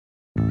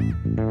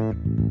Hello,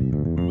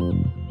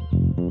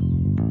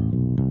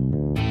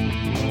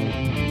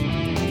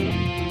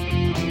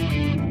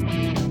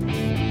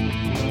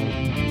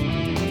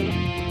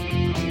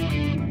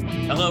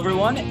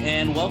 everyone,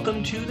 and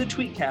welcome to the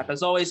TweetCap.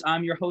 As always,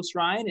 I'm your host,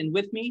 Ryan, and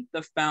with me,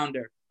 the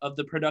founder of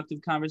the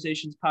Productive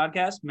Conversations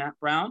podcast, Matt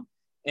Brown,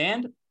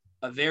 and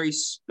a very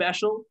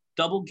special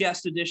double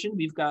guest edition.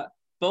 We've got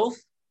both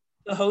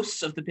the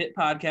hosts of the Pit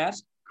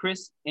podcast,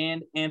 Chris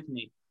and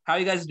Anthony. How are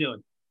you guys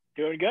doing?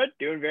 Doing good.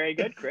 Doing very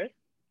good, Chris.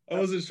 I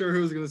wasn't sure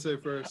who was going to say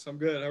first. I'm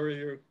good. How are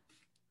you?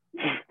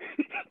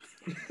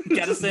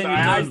 Gotta say,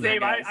 sorry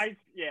about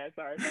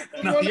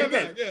that. No, you're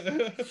good.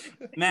 Yeah.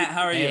 Matt,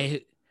 how are you?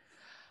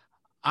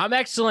 I'm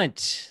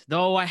excellent,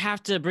 though I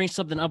have to bring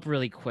something up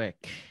really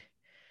quick.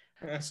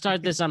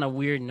 Start this on a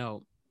weird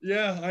note.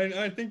 Yeah,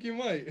 I think you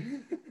might.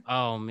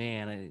 Oh,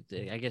 man.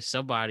 I guess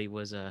somebody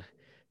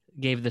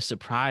gave the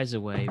surprise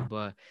away,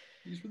 but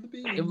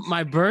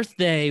my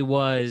birthday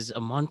was a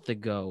month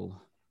ago.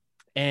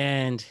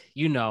 And,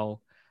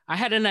 I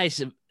had a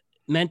nice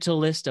mental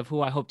list of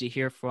who I hope to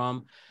hear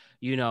from,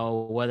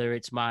 whether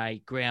it's my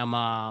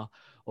grandma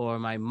or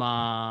my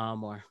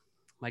mom or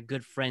my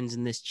good friends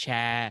in this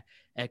chat,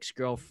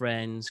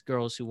 ex-girlfriends,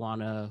 girls who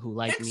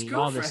like me,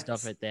 all this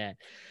stuff like that.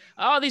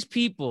 All these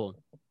people.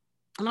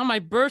 And on my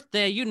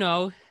birthday,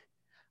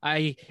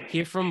 I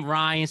hear from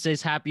Ryan,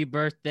 says happy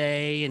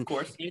birthday. And of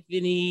course,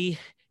 Anthony,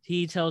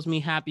 he tells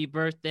me happy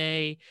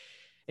birthday.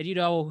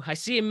 And, I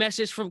see a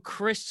message from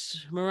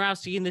Chris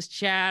Morawski in this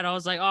chat. I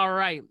was like, all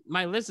right,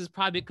 my list is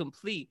probably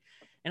complete.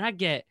 And I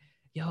get,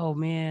 yo,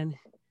 man,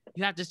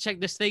 you have to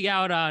check this thing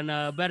out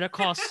on Better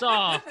Call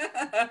Saul.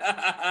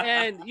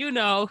 And,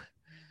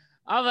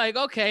 I'm like,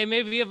 okay,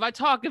 maybe if I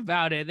talk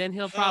about it, then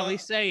he'll probably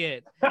say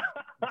it.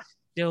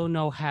 Still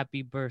no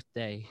happy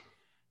birthday.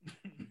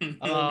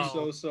 I'm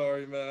so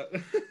sorry, Matt.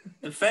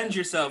 Defend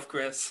yourself,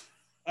 Chris.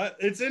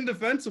 It's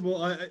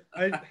indefensible.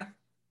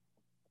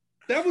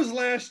 That was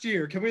last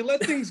year. Can we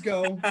let things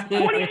go?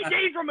 28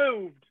 days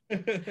removed.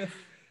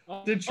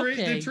 Did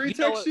Tree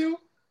text you?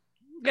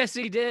 Yes,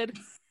 he did.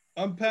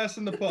 I'm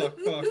passing the puck.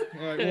 All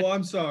right. Well,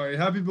 I'm sorry.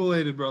 Happy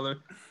belated, brother.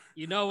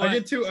 You know what?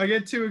 I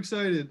get too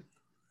excited.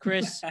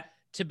 Chris,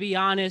 to be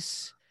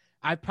honest,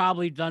 I've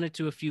probably done it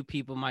to a few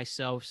people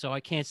myself, so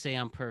I can't say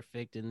I'm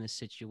perfect in this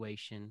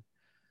situation.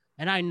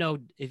 And I know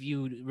if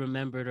you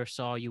remembered or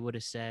saw, you would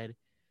have said,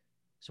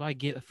 so I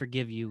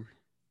forgive you.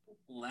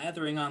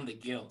 Lathering on the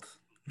guilt.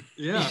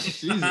 Yeah,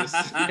 Jesus.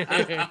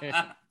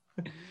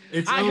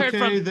 It's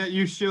okay that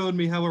you showed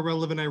me how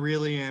irrelevant I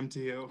really am to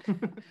you.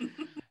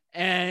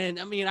 And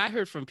I mean, I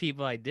heard from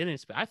people I didn't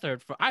expect.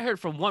 I heard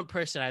from one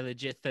person I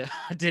legit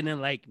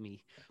didn't like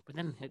me, but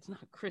then it's not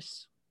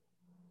Chris.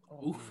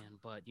 Oh man,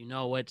 but you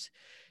know what?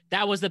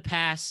 That was the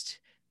past.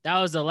 That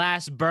was the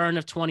last burn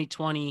of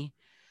 2020.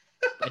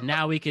 But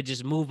now we could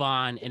just move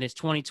on, and it's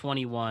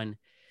 2021.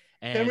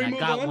 And can we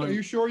move on? Are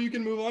you sure you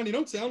can move on? You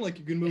don't sound like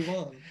you can move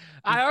on.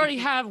 I already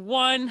have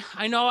one.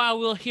 I know I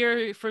will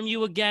hear from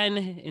you again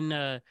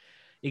in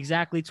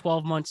exactly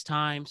 12 months'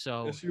 time.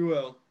 So yes, you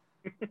will.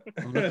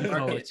 I'm looking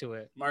forward to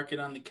it. Mark it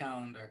on the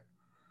calendar.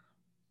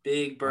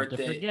 Big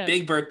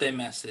birthday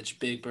message.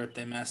 Big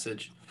birthday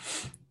message.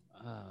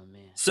 Oh,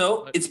 man.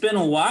 So it's been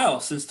a while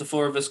since the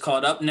four of us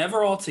caught up.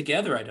 Never all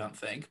together, I don't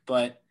think.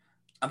 But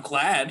I'm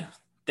glad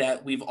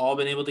that we've all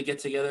been able to get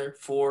together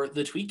for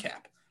the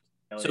TweetCap.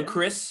 So yeah.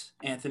 Chris,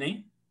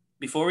 Anthony,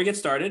 before we get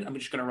started, I'm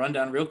just going to run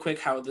down real quick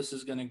how this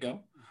is going to go.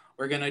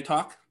 We're going to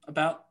talk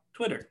about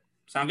Twitter.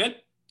 Sound good?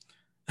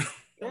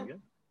 Sound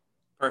good.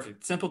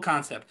 Perfect. Simple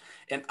concept.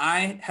 And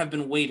I have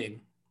been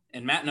waiting,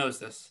 and Matt knows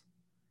this,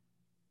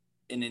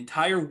 an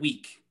entire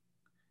week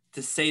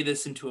to say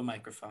this into a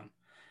microphone.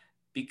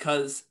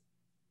 Because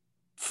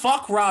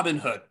fuck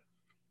Robinhood.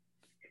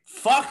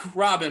 Fuck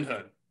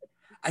Robinhood.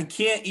 I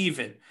can't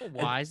even.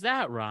 Why is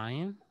that,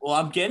 Ryan? Well,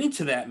 I'm getting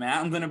to that,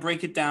 Matt. I'm going to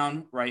break it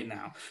down right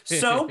now.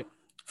 So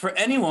for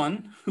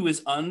anyone who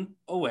is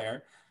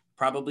unaware,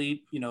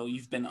 probably,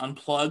 you've been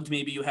unplugged.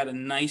 Maybe you had a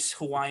nice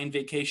Hawaiian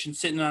vacation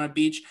sitting on a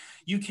beach.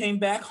 You came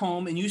back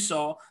home and you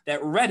saw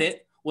that Reddit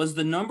was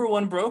the number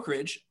one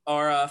brokerage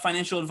or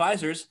financial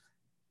advisors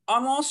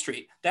on Wall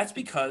Street. That's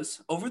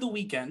because over the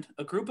weekend,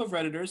 a group of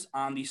Redditors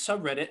on the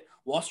subreddit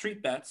Wall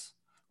Street Bets,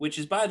 which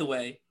is, by the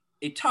way,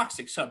 a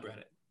toxic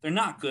subreddit. They're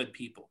not good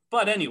people.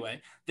 But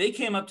anyway, they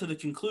came up to the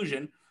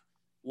conclusion,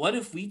 what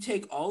if we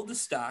take all of the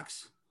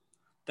stocks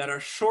that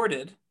are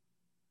shorted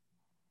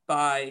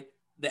by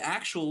the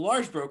actual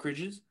large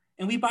brokerages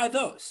and we buy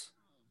those,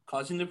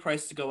 causing the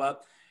price to go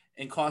up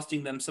and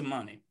costing them some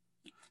money?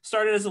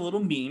 Started as a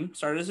little meme,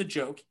 started as a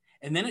joke,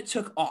 and then it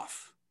took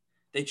off.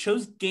 They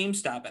chose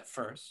GameStop at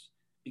first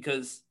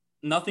because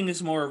nothing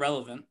is more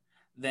irrelevant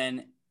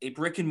than a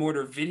brick and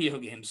mortar video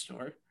game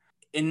store.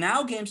 And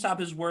now GameStop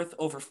is worth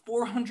over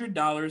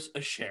 $400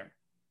 a share.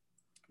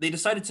 They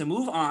decided to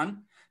move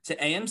on to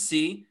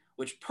AMC,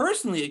 which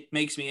personally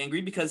makes me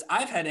angry because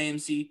I've had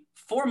AMC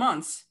 4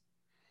 months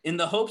in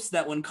the hopes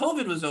that when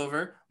COVID was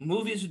over,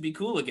 movies would be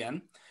cool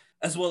again,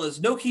 as well as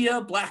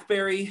Nokia,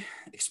 BlackBerry,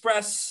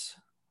 Express.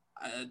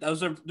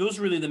 Those are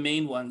really the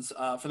main ones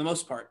for the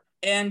most part.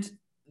 And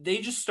they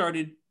just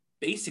started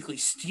basically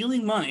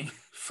stealing money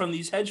from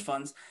these hedge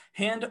funds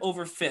hand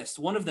over fist.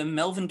 One of them,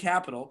 Melvin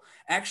Capital,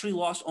 actually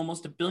lost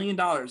almost $1 billion,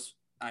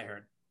 I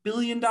heard. $1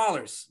 billion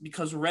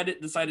because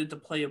Reddit decided to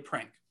play a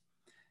prank.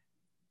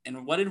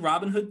 And what did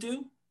Robinhood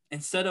do?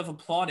 Instead of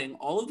applauding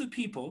all of the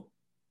people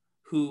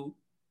who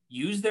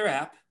use their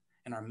app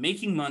and are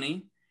making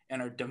money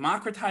and are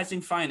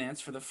democratizing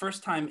finance for the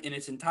first time in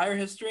its entire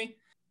history,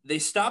 they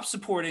stopped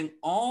supporting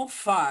all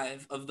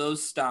 5 of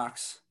those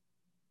stocks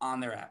on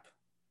their app.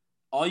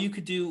 All you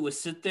could do was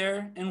sit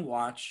there and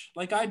watch,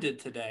 like I did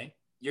today,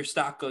 your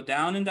stock go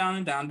down and down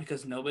and down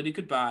because nobody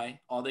could buy.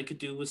 All they could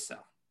do was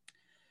sell.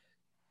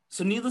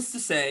 So needless to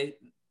say,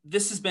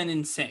 this has been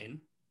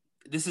insane.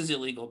 This is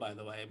illegal, by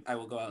the way. I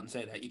will go out and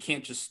say that. You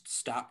can't just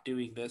stop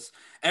doing this.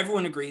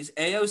 Everyone agrees.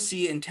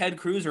 AOC and Ted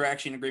Cruz are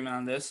actually in agreement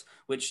on this,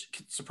 which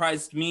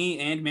surprised me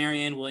and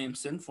Marianne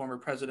Williamson, former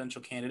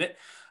presidential candidate.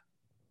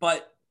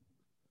 But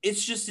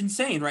it's just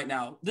insane right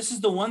now. This is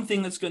the one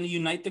thing that's going to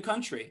unite the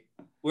country.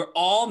 We're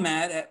all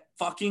mad at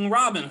fucking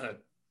Robinhood.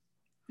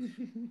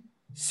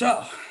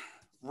 So,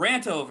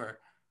 rant over.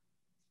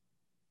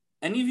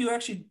 Any of you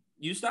actually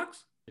use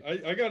stocks?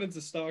 I got into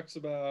stocks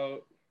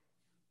about,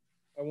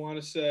 I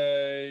want to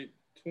say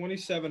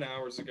 27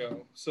 hours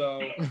ago. So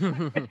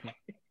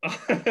You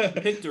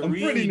picked a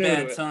really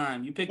bad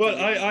time.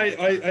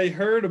 I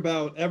heard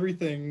about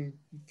everything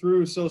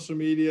through social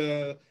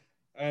media,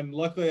 and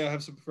luckily I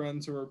have some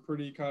friends who are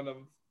pretty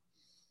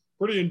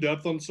in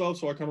depth on stuff,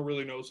 so I kind of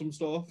really know some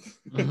stuff.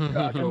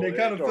 And they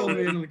kind of filled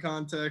me in on the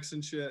context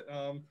and shit.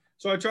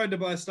 So I tried to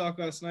buy stock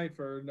last night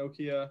for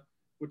Nokia,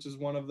 which is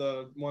one of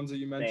the ones that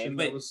you mentioned.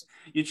 Wait,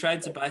 you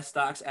tried to buy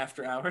stocks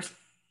after hours?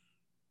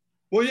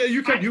 Well, yeah,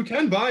 you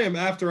can buy them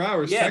after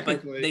hours. Yeah,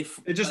 technically,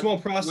 but it just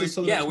won't process.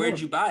 Where'd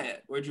you buy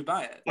it?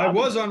 I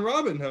was on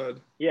Robinhood.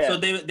 Yeah. So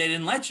they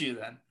didn't let you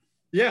then?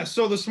 Yeah.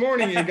 So this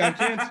morning it got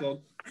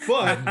canceled.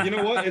 But you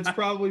know what? It's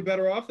probably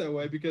better off that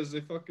way because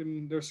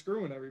they're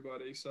screwing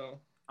everybody. So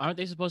aren't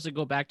they supposed to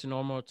go back to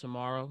normal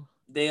tomorrow?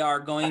 They are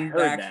going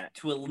back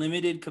to a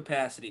limited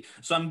capacity.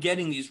 So I'm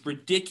getting these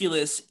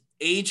ridiculous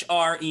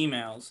HR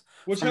emails.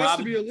 Which has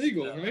to be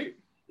illegal, right?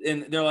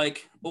 And they're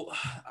like, oh,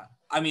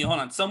 I mean, hold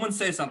on. Someone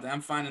say something.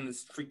 I'm finding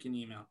this freaking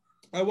email.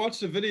 I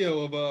watched a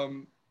video of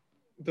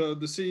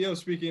the CEO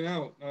speaking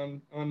out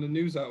on the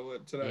news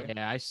outlet today.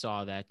 Yeah, I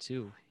saw that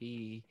too.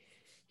 He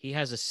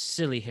has a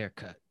silly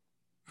haircut.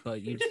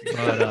 But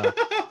yeah.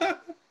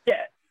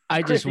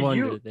 I Chris, just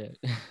wondered that.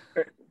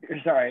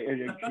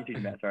 Sorry,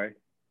 sorry.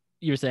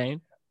 You were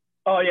saying?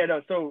 Oh yeah,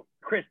 no. So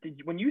Chris,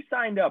 when you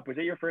signed up, was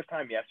it your first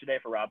time yesterday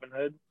for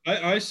Robinhood?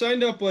 I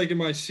signed up like in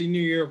my senior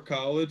year of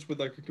college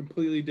with like a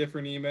completely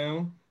different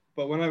email.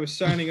 But when I was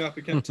signing up,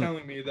 it kept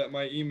telling me that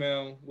my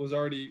email was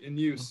already in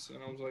use,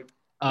 and I was like,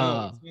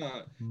 "No, it's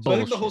not." So I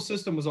think the whole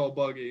system was all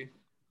buggy.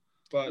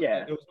 But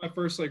yeah, it was my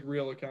first like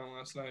real account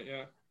last night.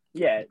 Yeah.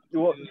 Yeah.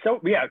 Well,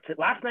 so yeah,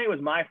 last night was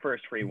my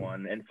first free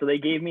one, and so they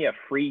gave me a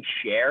free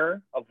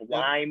share of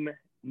Lime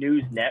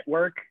News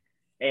Network,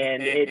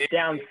 and it's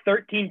down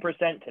 13%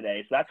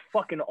 today. So that's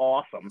fucking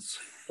awesome.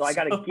 So I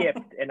got a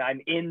gift, and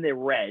I'm in the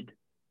red.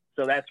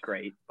 So that's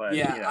great. But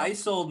yeah, I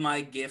sold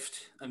my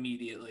gift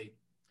immediately.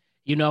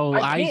 You know,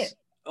 can't.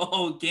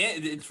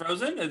 It's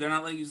frozen? They're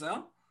not letting you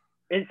sell?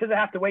 It says I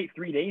have to wait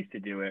 3 days to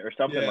do it or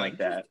something like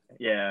that.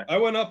 Yeah. I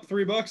went up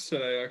 $3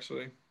 today,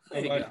 actually,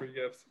 on my free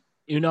gift.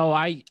 You know,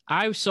 I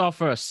saw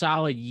for a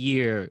solid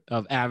year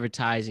of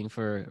advertising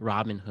for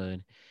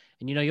Robinhood.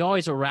 And, you know, you're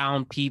always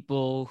around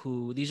people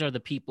these are the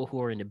people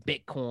who are into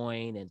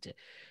Bitcoin and to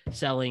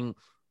selling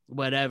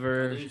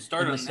whatever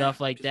and stuff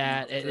like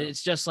that. And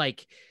it's just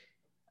like,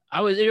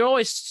 you're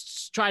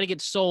always trying to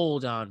get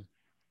sold on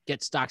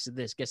get stocks of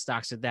this, get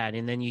stocks of that.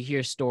 And then you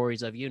hear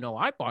stories of, you know,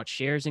 I bought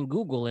shares in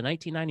Google in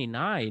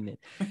 1999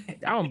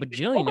 and now I'm a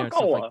bajillionaire and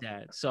stuff like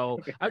that. So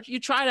you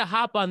try to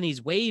hop on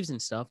these waves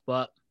and stuff,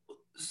 but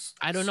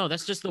I don't know.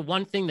 That's just the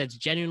one thing that's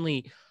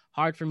genuinely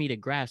hard for me to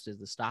grasp is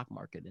the stock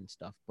market and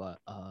stuff. But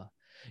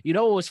you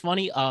know what was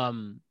funny?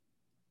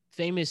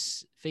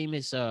 Famous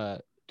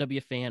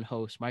WFAN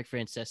host Mike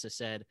Francesa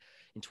said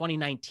in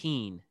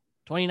 2019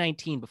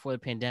 before the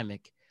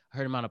pandemic, I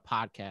heard him on a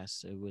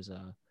podcast. It was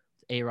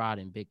A-Rod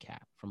and Big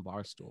Cap from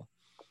Barstool.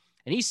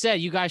 And he said,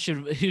 you guys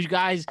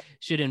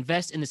should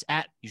invest in this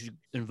app. You should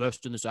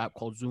invest in this app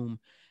called Zoom.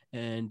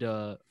 And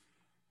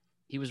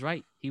he was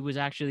right. He was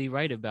actually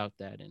right about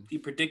that. And he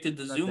predicted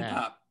the Zoom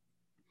pop.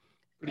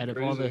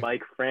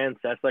 Mike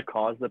Francesa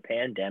caused the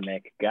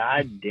pandemic.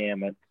 God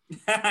damn it.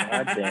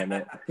 God damn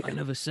it. I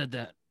never said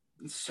that.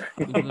 So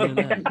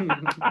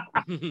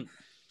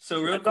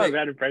real quick,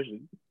 bad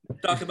impression.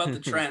 Talk about the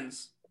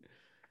trends.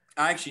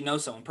 I actually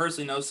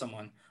personally know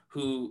someone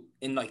who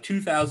in like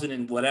 2000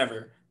 and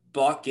whatever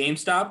bought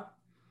GameStop.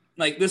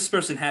 Like this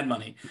person had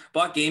money,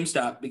 bought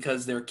GameStop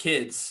because their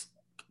kids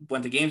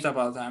went to GameStop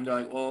all the time. They're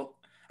like, well,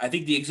 I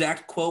think the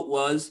exact quote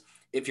was,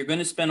 if you're going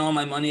to spend all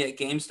my money at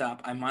GameStop,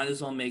 I might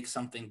as well make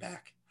something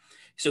back.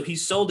 So he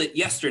sold it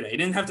yesterday. He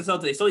didn't have to sell it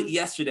today. He sold it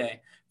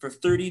yesterday for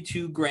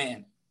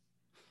 $32,000.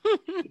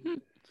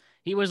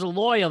 He was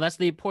loyal. That's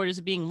the importance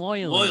of being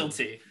loyal.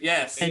 Loyalty,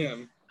 yes.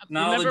 Damn.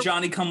 Not all the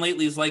Johnny come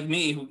latelys like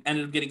me who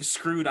ended up getting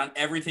screwed on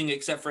everything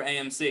except for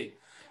AMC.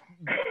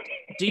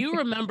 Do you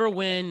remember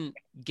when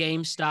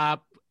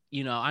GameStop,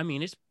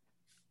 it's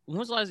when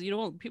was the last,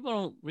 people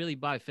don't really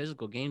buy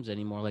physical games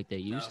anymore like they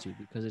used to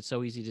because it's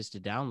so easy just to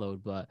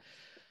download. But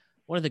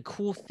one of the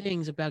cool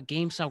things about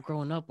GameStop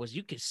growing up was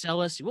you could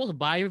sell us, we'll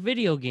buy your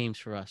video games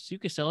for us. You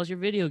could sell us your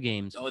video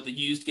games. Oh, the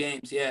used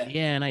games, yeah.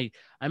 Yeah, and I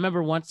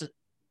remember once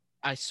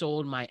I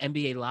sold my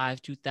NBA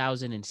Live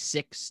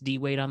 2006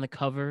 D-Wade on the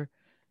cover,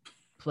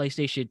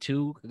 PlayStation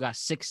 2. I got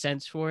 6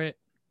 cents for it.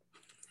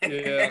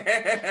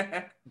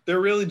 Yeah.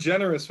 They're really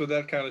generous with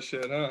that kind of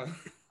shit, huh?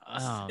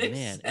 Oh,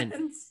 man.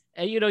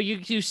 And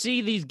you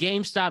see these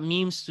GameStop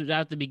memes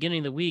throughout the beginning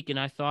of the week, and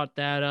I thought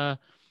that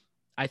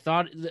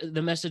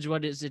the message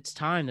was it's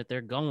time that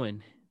they're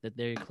going, that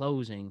they're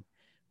closing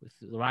with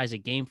the rise of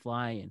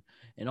GameFly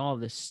and all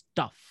this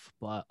stuff.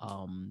 But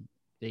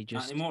they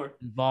just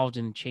involved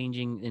in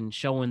changing and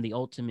showing the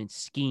ultimate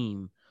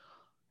scheme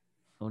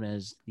known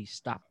as the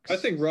stocks. I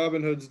think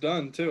Robinhood's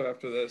done too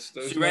after this.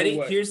 So ready?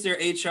 Here's their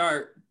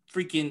HR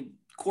freaking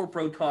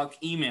Corpro Talk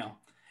email.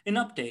 An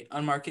update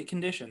on market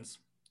conditions.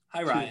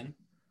 Hi, Ryan.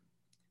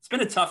 It's been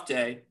a tough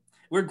day.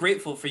 We're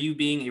grateful for you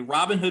being a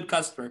Robinhood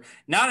customer.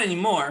 Not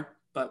anymore,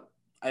 but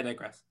I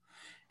digress.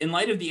 In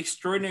light of the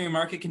extraordinary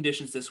market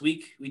conditions this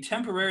week, we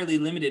temporarily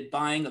limited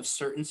buying of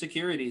certain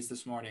securities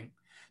this morning.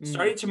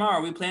 Starting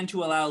tomorrow, we plan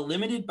to allow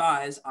limited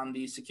buys on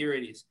these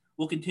securities.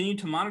 We'll continue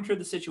to monitor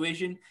the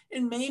situation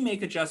and may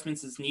make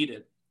adjustments as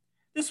needed.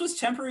 This was a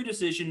temporary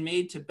decision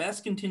made to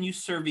best continue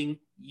serving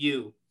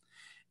you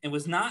and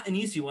was not an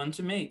easy one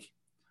to make.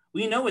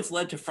 We know it's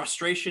led to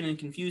frustration and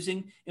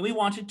confusing, and we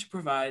wanted to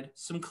provide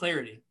some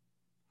clarity.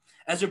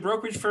 As a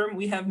brokerage firm,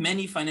 we have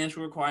many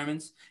financial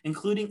requirements,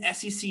 including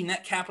SEC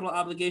net capital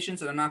obligations,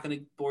 and I'm not going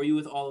to bore you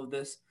with all of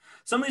this.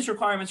 Some of these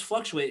requirements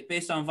fluctuate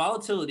based on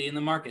volatility in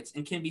the markets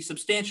and can be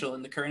substantial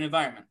in the current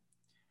environment.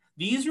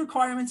 These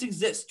requirements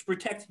exist to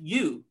protect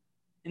you,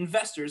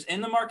 investors,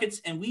 and the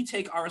markets, and we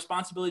take our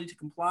responsibility to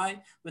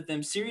comply with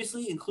them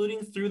seriously,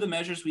 including through the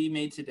measures we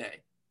made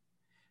today.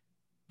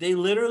 They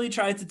literally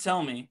tried to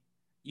tell me,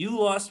 you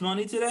lost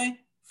money today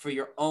for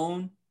your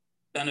own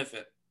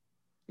benefit.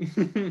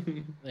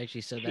 I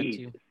actually said that to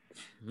you.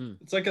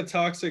 It's like a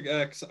toxic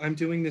ex. I'm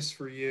doing this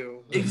for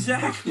you.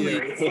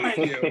 Exactly.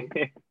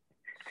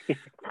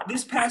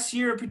 This past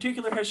year in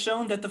particular has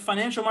shown that the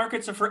financial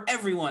markets are for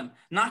everyone,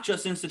 not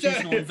just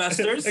institutional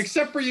investors.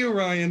 Except for you,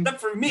 Ryan.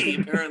 Except for me,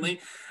 apparently.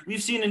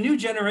 We've seen a new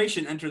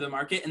generation enter the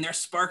market, and they're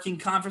sparking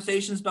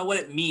conversations about what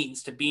it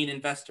means to be an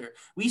investor.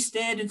 We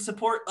stand in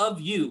support of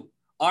you,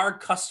 our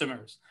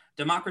customers.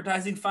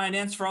 Democratizing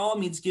finance for all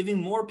means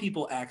giving more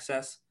people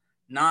access,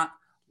 not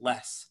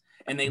less.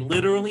 And they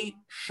literally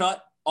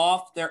shut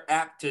off their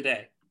app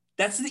today.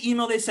 That's the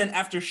email they sent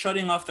after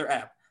shutting off their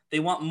app. They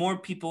want more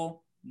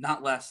people,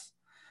 not less.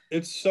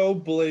 It's so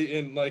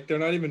blatant. Like, they're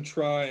not even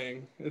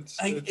trying. It's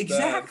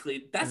exactly.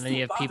 Bad. That's and then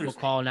you have people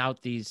calling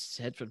out these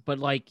heads. But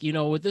like,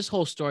 with this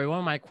whole story, one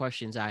of my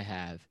questions I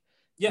have,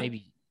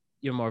 maybe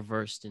you're more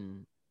versed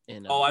in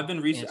I've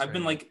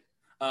been like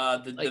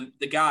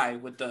the guy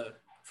with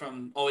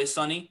from Always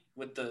Sunny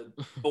with the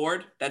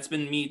board. That's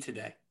been me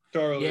today.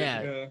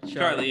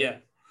 Charlie. Yeah.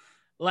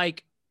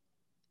 Like,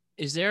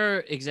 is there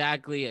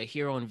exactly a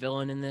hero and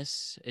villain in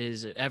this?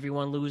 Is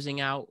everyone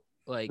losing out?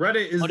 Like,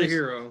 Reddit is the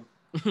hero.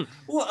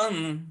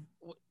 Well,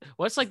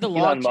 what's like the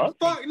law? Fuck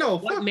that.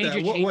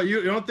 What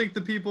you don't think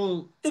the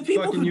people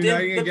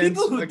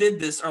who did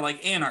this are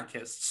like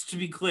anarchists? To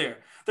be clear,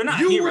 they're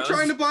not. You heroes. were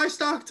trying to buy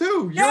stock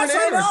too. Yes,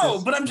 I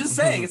know, but I'm just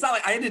saying it's not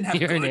like I didn't have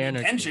good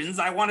intentions.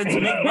 I wanted to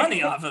make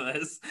money off of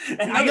this,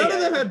 and none of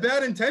them had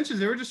bad intentions.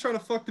 They were just trying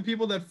to fuck the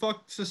people that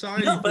fucked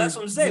society. No, but that's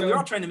what I'm saying. We were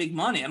all trying to make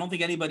money. I don't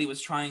think anybody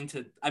was trying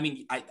to. I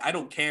mean, I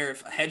don't care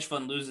if a hedge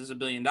fund loses $1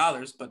 billion,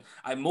 but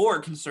I'm more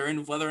concerned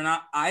with whether or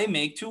not I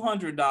make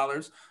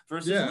 $200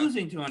 versus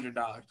losing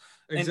 $200.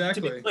 Exactly. And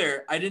to be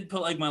clear, I didn't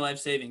put like my life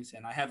savings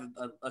in. I have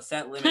a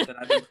set limit that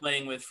I've been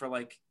playing with for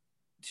like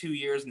 2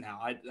 years now.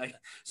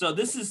 So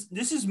this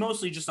is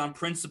mostly just on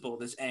principle,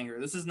 this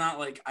anger. This is not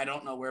like I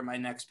don't know where my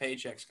next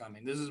paycheck's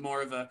coming. This is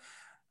more of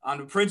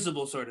on a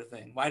principle sort of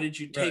thing. Why did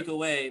you take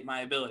away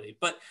my ability?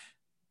 But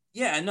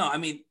I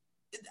mean,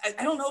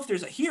 I don't know if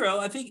there's a hero.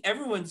 I think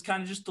everyone's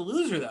kind of just a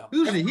loser though.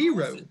 Who's the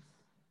hero?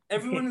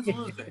 Everyone is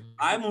losing.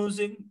 I'm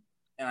losing,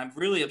 and I'm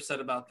really upset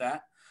about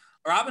that.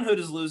 Robinhood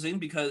is losing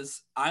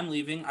because I'm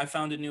leaving. I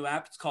found a new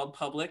app. It's called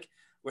Public.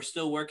 We're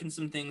still working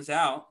some things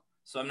out,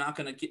 so I'm not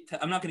gonna give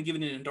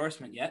it an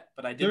endorsement yet.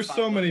 But I did. There's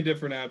so many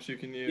different apps you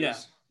can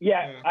use.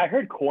 Yeah. I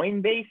heard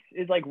Coinbase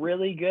is like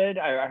really good.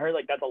 I heard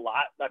like that's a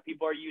lot that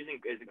people are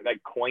using. Is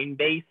like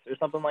Coinbase or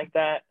something like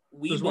that.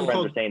 There's one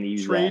called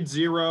Trade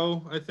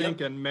Zero, I think,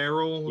 and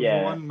Merrill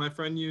is one my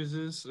friend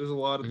uses. There's a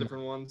lot of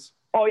different ones.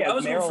 Oh yeah, I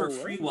was looking for a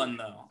free one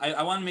though.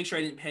 I want to make sure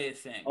I didn't pay a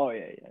thing. Oh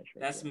yeah,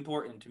 sure. That's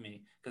important to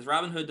me because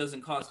Robinhood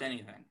doesn't cost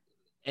anything.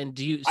 And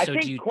do you? I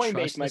think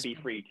Coinbase might be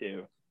free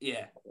too.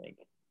 Yeah, I think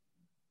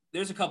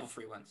there's a couple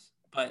free ones,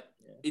 but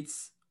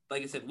it's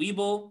like I said,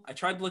 Webull. I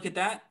tried to look at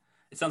that.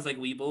 It sounds like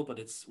Webull, but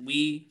it's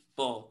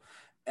Webull.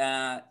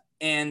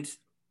 And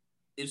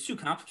it was too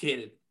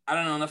complicated. I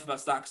don't know enough about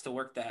stocks to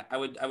work that. I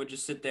would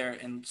just sit there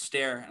and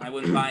stare, and I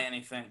wouldn't buy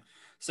anything.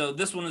 So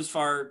this one is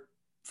far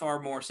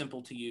more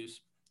simple to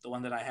use, the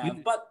one that I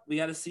have. But we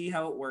got to see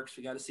how it works.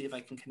 We got to see if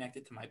I can connect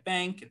it to my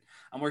bank. And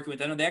I'm working with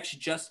them. They actually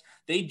just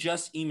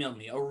emailed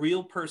me. A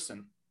real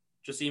person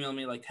just emailed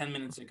me like 10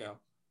 minutes ago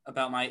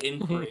about my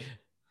inquiry.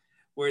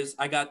 Whereas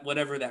I got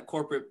whatever that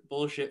corporate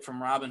bullshit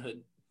from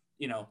Robinhood,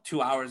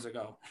 2 hours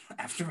ago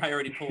after I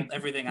already pulled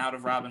everything out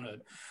of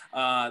Robinhood.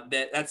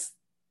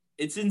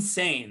 It's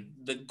insane.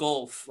 The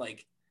gulf,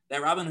 like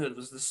that Robinhood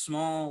was the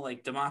small,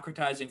 like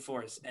democratizing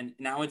force. And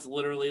now it's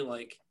literally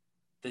like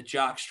the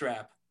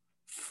jockstrap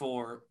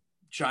for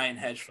giant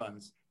hedge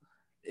funds.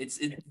 It's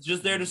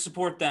just there to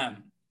support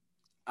them.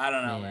 I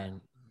don't know, man.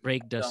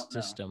 Break the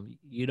system.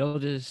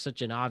 There's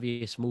such an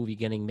obvious movie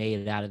getting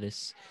made out of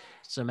this.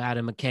 Some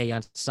Adam McKay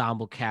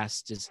ensemble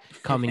cast is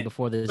coming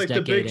before this like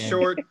decade. The Big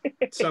Short,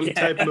 some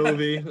type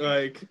movie,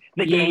 like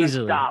the game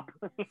easily. Stop.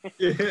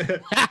 Yeah.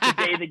 The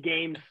day the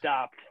game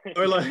stopped.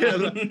 Or like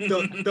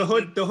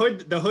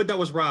the hood that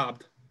was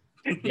robbed.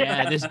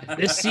 Yeah, this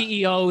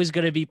CEO is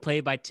gonna be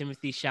played by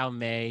Timothy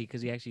Chalamet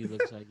because he actually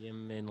looks like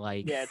him in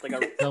like it's like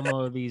a some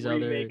of these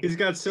other. He's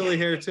got silly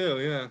hair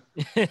too.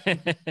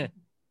 Yeah.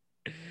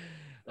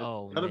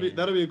 Oh, that'll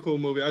be a cool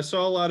movie. I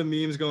saw a lot of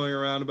memes going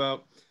around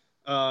about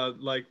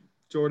like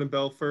Jordan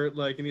Belfort,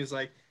 like, and he's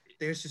like,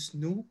 there's this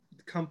new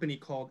company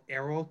called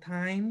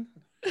Aerotime,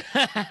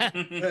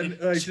 and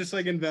like just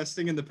like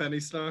investing in the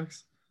penny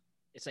stocks.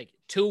 It's like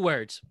 2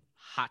 words: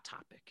 hot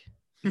topic.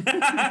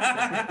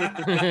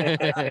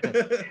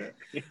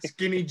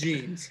 Skinny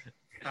jeans.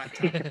 Hot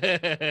topic.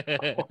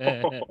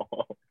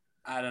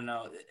 I don't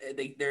know.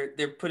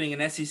 They're putting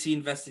an SEC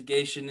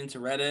investigation into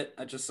Reddit.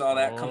 I just saw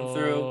that come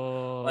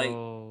through. Like,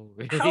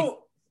 how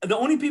the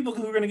only people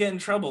who are going to get in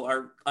trouble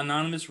are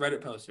anonymous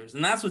Reddit posters,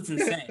 and that's what's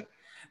insane.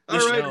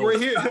 All right, we're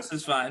here. This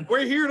is fine.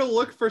 We're here to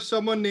look for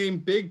someone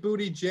named Big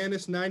Booty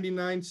Janice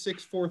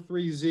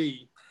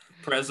 99643Z.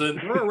 Present.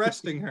 We're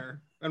arresting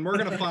her, and we're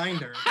gonna find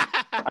her.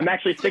 I'm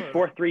actually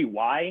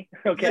 643Y.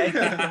 Okay.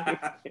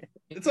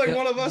 It's like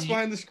one of us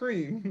behind the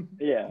screen.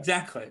 Yeah.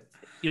 Exactly.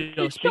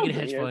 Speaking of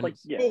hedge funds, like,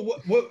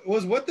 Well,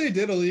 what they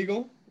did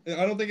illegal?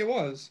 I don't think it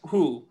was.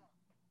 Who?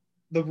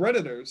 The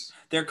Redditors.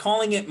 They're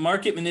calling it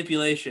market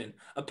manipulation.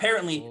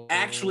 Apparently,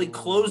 actually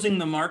closing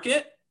the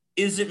market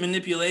isn't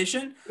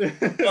manipulation.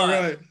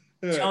 Right.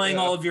 Yeah, telling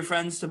all of your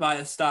friends to buy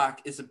a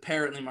stock is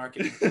apparently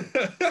marketing.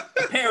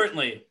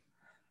 Apparently.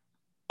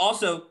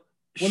 Also,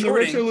 when the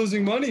rich are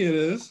losing money, it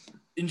is.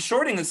 In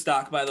shorting a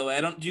stock, by the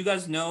way, do you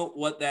guys know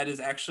what that is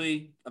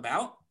actually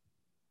about?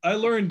 I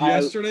learned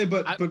yesterday,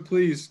 but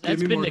please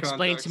give me more context. That's been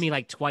explained to me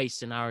like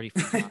twice, and I already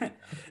forgot.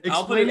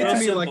 Explain it to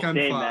me like I'm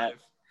 5.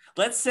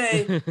 Let's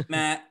say,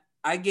 Matt,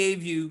 I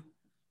gave you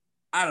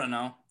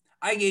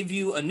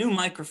a new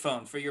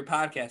microphone for your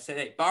podcast. Said,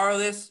 hey, borrow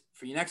this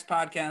for your next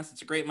podcast.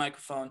 It's a great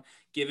microphone.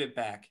 Give it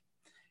back.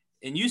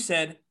 And you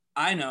said,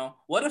 I know.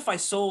 What if I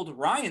sold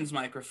Ryan's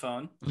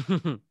microphone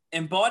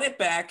and bought it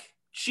back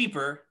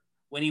cheaper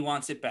when he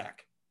wants it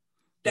back?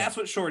 That's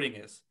what shorting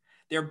is.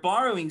 They're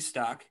borrowing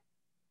stock,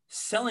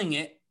 selling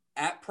it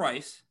at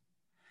price,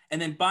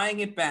 and then buying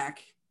it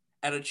back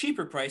at a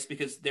cheaper price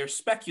because they're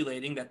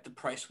speculating that the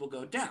price will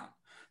go down.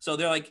 So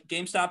they're like,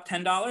 GameStop,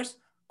 $10?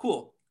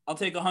 Cool. I'll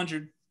take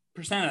 100% of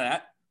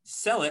that,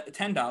 sell it at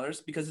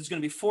 $10 because it's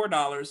going to be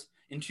 $4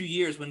 in 2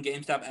 years when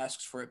GameStop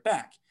asks for it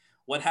back.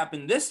 What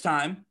happened this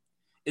time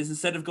is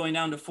instead of going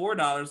down to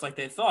 $4 like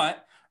they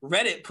thought,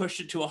 Reddit pushed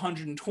it to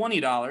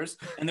 $120,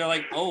 and they're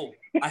like, oh,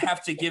 I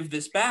have to give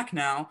this back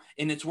now,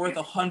 and it's worth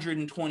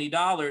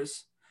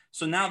 $120.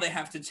 So now they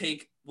have to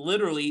take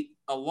literally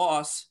a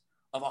loss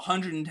of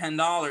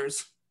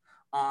 $110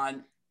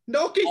 on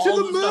Nokia to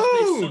the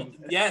moon.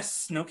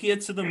 Yes,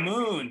 Nokia to the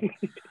moon.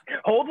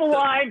 Hold the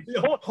line.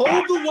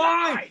 Hold the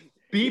line.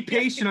 Be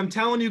patient. I'm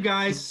telling you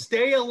guys,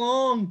 stay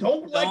along.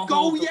 Don't let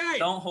go yet.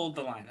 Don't hold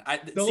the line.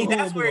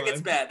 That's where it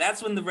gets bad.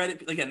 That's when the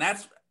Reddit, again,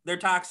 they're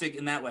toxic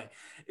in that way.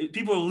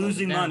 People are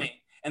losing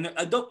money. And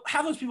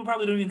half those people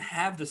probably don't even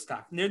have the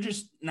stock. They're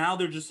just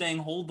saying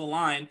hold the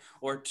line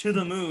or to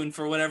the moon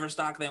for whatever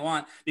stock they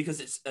want because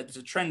it's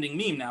a trending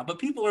meme now. But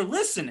people are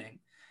listening,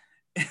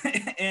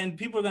 and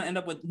people are going to end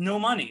up with no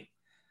money.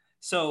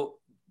 So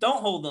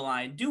don't hold the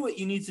line. Do what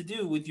you need to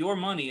do with your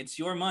money. It's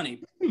your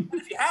money. But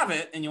if you have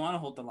it and you want to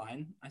hold the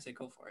line, I say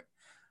go for it.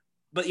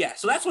 But yeah,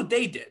 so that's what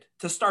they did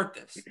to start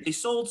this. They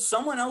sold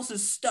someone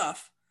else's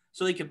stuff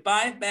so they could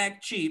buy it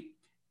back cheap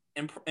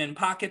and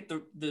pocket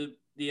the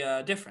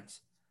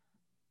difference.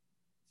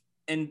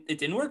 And it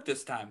didn't work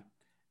this time.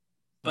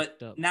 But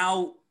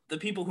now the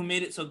people who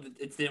made it so that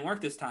it didn't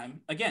work this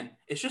time, again,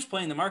 it's just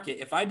playing the market.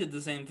 If I did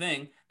the same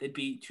thing, they'd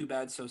be too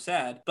bad, so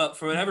sad. But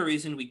for whatever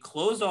reason, we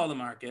closed all the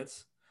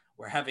markets.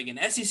 We're having an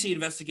SEC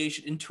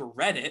investigation into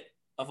Reddit,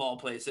 of all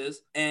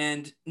places,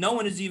 and no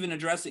one is even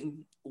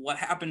addressing what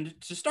happened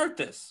to start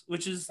this,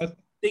 which is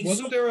they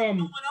sold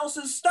someone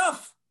else's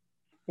stuff.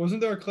 Wasn't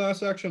there a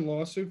class action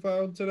lawsuit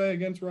filed today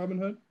against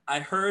Robinhood? I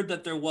heard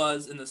that there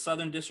was in the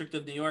Southern District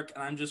of New York,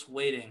 and I'm just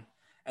waiting.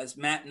 As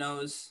Matt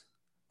knows,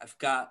 I've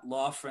got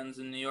law friends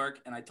in New York,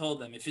 and I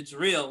told them, if it's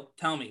real,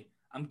 tell me.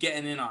 I'm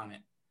getting in on it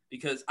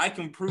because I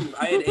can prove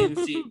I had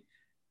AMC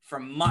for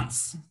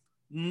months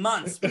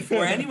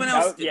before anyone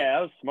else did. Yeah,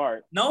 that was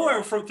smart.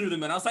 Nowhere through the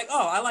middle. I was like,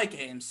 oh, I like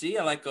AMC.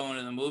 I like going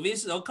to the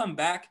movies. They'll come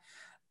back.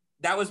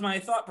 That was my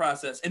thought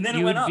process. And then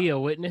it went up. You would be a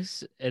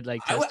witness and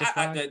like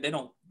testify? They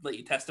don't let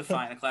you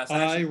testify in a class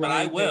action, but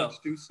I will.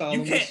 You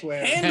can't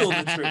swear. handle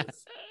the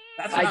truth.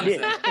 That's what I'm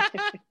saying.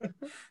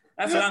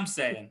 That's what I'm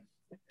saying.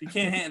 You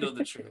can't handle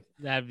the truth.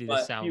 That'd be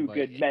the sound few bite.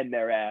 good men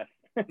their ass.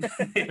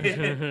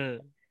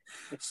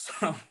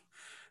 So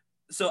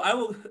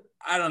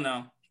I don't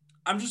know.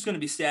 I'm just going to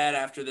be sad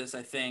after this,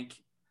 I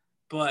think.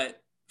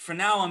 But for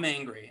now, I'm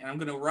angry. And I'm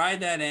going to ride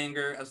that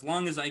anger as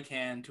long as I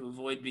can to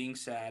avoid being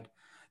sad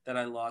that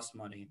I lost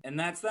money. And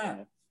that's that.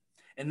 Yeah.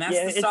 And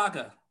that's the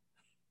saga.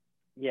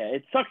 Yeah,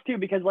 it sucks too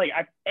because like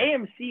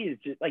AMC is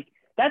just like,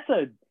 that's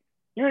a, you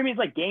know what I mean? It's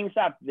like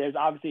GameStop, there's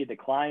obviously a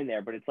decline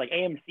there, but it's like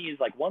AMC is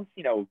like once,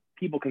 you know,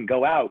 people can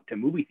go out to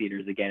movie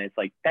theaters again, it's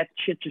like that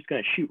shit's just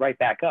going to shoot right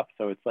back up.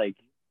 So it's like,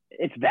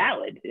 it's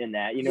valid in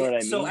that, you know what I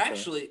mean? So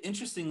actually,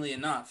 interestingly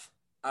enough,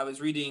 I was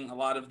reading a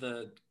lot of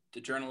the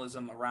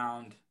journalism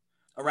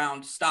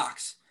around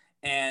stocks,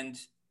 and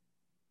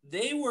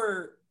they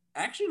were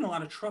actually in a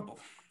lot of trouble.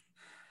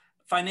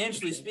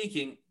 Financially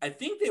speaking, I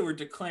think they were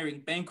declaring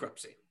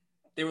bankruptcy.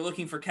 They were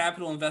looking for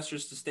capital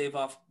investors to stave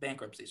off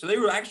bankruptcy. So they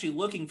were actually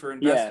looking for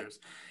investors.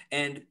 Yeah.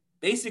 And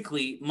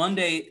basically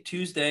Monday,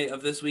 Tuesday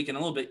of this week, and a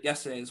little bit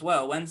yesterday as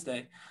well,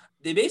 Wednesday,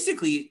 they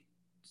basically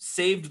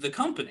saved the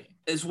company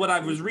is what I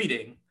was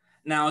reading.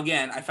 Now,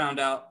 again, I found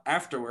out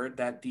afterward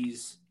that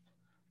these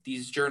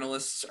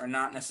journalists are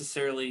not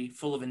necessarily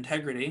full of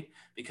integrity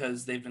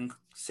because they've been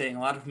saying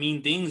a lot of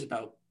mean things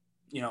about,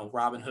 you know,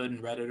 Robinhood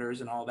and Redditors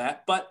and all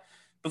that. But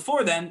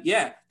before then,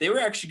 yeah, they were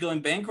actually going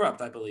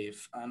bankrupt, I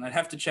believe. I'd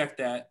have to check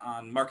that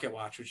on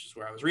MarketWatch, which is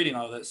where I was reading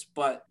all this.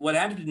 But what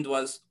happened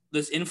was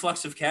this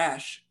influx of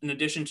cash, in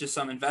addition to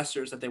some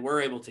investors that they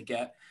were able to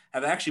get,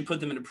 have actually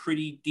put them in a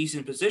pretty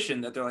decent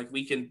position that they're like,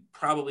 we can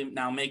probably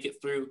now make it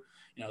through,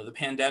 you know, the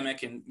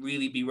pandemic and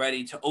really be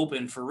ready to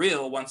open for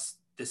real once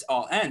this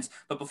all ends.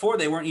 But before,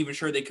 they weren't even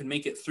sure they could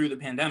make it through the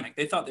pandemic.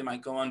 They thought they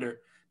might go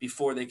under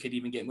before they could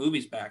even get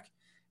movies back.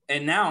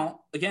 And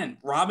now, again,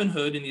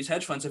 Robinhood and these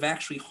hedge funds have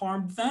actually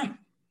harmed them.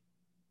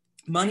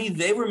 Money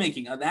they were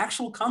making, an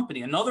actual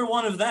company, another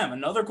one of them,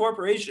 another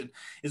corporation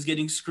is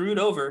getting screwed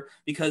over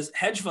because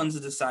hedge funds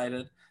have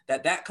decided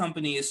that that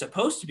company is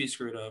supposed to be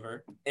screwed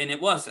over, and it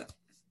wasn't.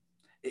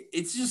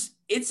 It's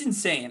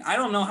insane. I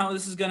don't know how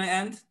this is going to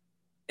end,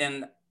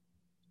 and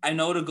I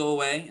know it'll go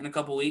away in a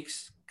couple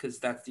weeks because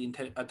that's the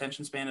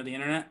attention span of the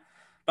internet,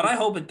 but I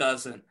hope it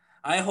doesn't.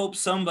 I hope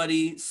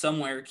somebody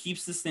somewhere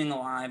keeps this thing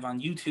alive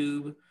on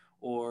YouTube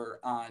or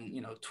on, you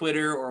know,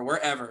 Twitter or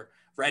wherever,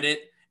 Reddit,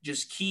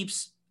 just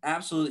keeps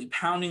absolutely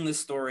pounding this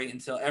story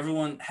until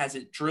everyone has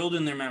it drilled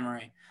in their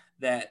memory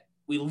that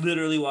we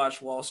literally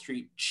watched Wall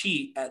Street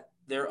cheat at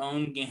their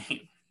own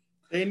game.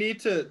 They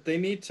need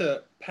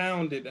to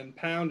pound it and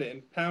pound it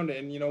and pound it.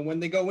 And, you know, when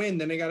they go in,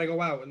 then they got to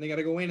go out, and they got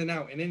to go in and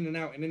out and in and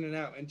out and in and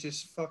out and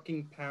just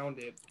fucking pound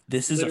it.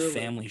 This is literally a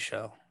family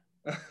show.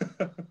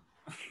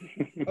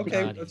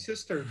 Okay,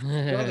 sister,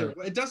 brother.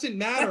 It doesn't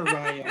matter,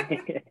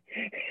 Ryan.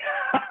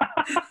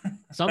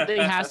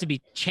 Something has to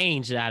be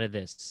changed out of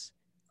this.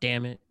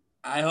 Damn it.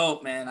 I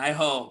hope, man. I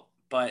hope.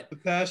 But the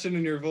passion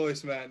in your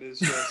voice, man, is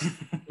just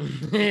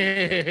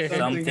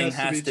something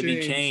has to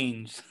be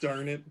changed.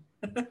 Darn it.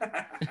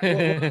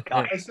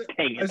 Well, I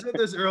said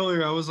this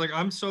earlier. I was like,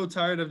 I'm so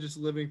tired of just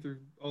living through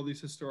all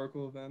these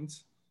historical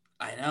events.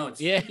 I know,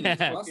 it's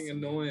fucking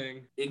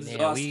annoying.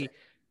 Exhausting. Yeah,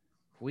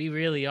 we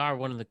really are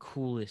one of the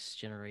coolest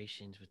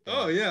generations with that.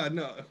 Oh yeah,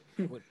 no.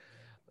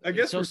 I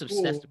guess so we're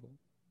successful. Cool.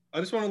 I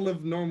just want to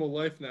live normal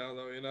life now,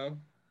 though. You know.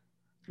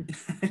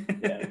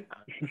 Yeah.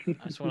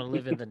 I just want to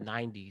live in the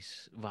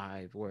 90s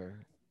vibe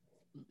where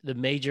the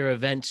major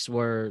events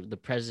were the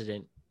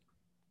president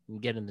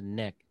getting the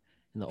neck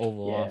in the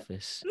Oval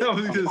Office. No, I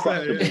was gonna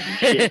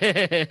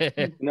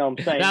say. No, I'm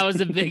saying that was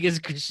the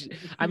biggest.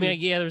 I mean,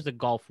 yeah, there was the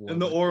Gulf War in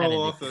the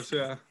Oral Office.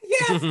 Yeah.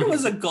 Yeah, there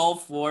was a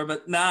Gulf War,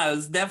 but it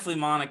was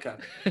definitely Monica.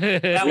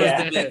 That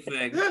was the big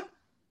thing.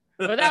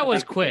 But that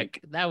was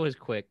quick.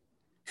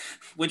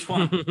 Which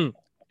one?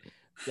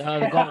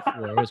 The Gulf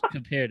War was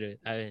compared to.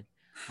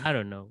 I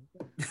don't know.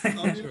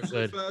 I'm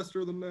usually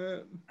faster than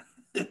that.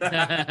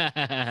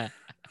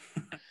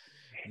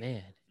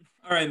 Man.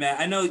 All right, Matt.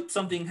 I know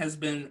something has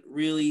been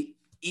really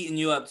eating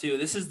you up too.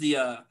 This is the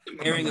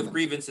airing of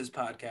grievances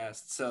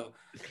podcast. So,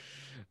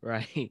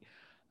 right.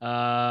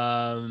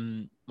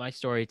 My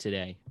story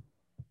today.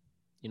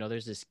 You know,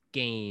 there's this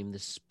game,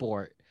 this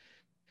sport,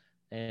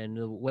 and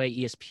the way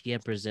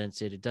ESPN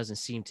presents it, it doesn't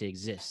seem to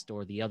exist,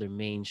 or the other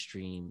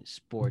mainstream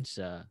sports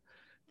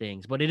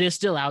things, but it is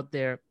still out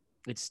there.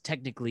 It's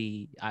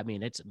technically, I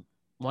mean, it's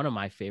one of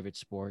my favorite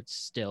sports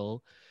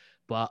still,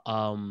 but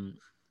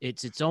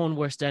it's its own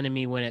worst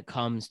enemy when it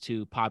comes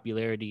to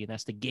popularity, and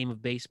that's the game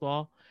of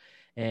baseball.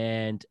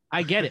 And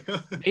I get it.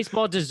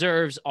 Baseball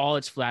deserves all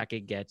its flack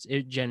it gets.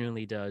 It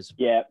genuinely does.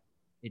 Yeah.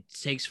 It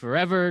takes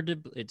forever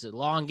it's a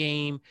long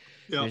game.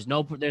 Yep.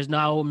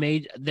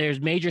 There's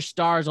major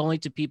stars only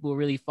to people who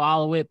really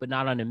follow it, but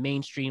not on a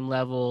mainstream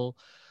level.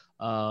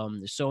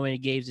 There's so many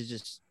games, there's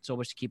just so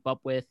much to keep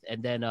up with.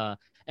 And then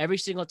every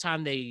single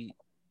time they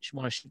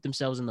want to shoot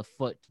themselves in the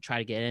foot to try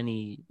to get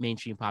any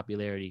mainstream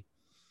popularity,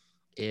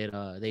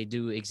 they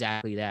do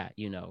exactly that.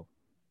 The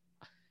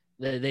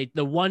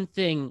one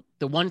thing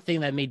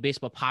that made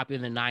baseball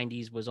popular in the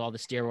 90s was all the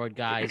steroid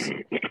guys.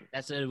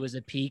 It was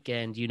a peak.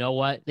 And you know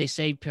what? They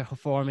say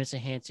performance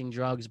enhancing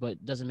drugs, but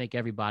it doesn't make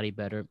everybody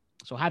better.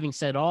 So having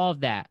said all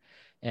of that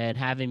and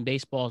having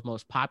baseball's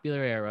most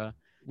popular era,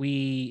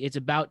 it's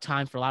about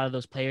time for a lot of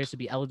those players to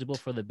be eligible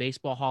for the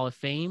Baseball Hall of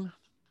Fame.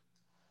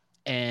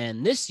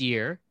 And this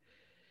year,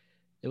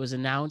 it was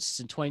announced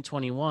in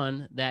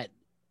 2021 that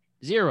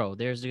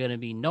there's going to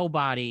be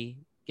nobody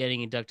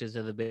getting inducted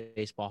to the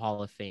Baseball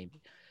Hall of Fame.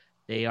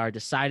 They are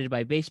decided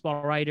by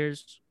baseball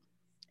writers,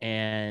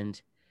 and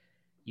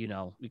we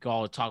can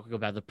all talk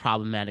about the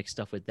problematic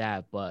stuff with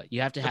that, but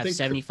you have to have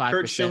 75%.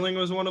 Curt Schilling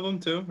was one of them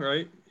too,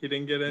 right? He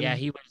didn't get in. Yeah,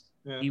 he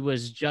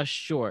was just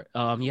short.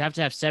 You have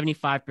to have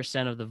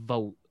 75% of the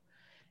vote,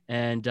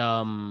 and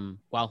the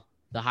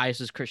highest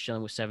was Curt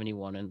Schilling with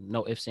 71, and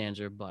no ifs, ands,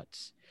 or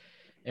buts.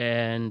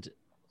 And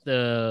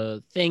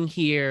the thing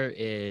here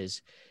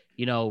is,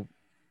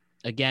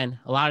 again,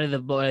 a lot of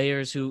the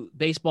players who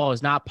baseball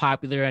is not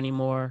popular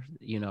anymore.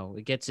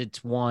 It gets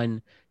its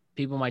one.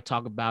 People might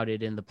talk about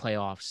it in the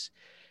playoffs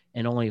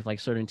and only if like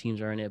certain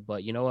teams are in it,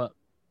 but you know what?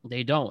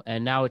 They don't.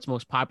 And now its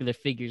most popular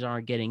figures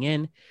aren't getting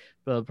in.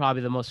 But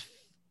probably the most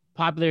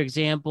popular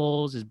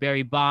examples is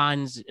Barry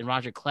Bonds and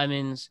Roger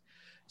Clemens,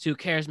 two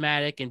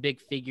charismatic and big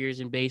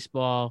figures in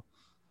baseball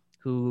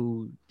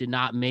who did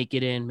not make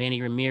it in.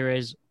 Manny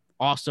Ramirez,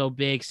 also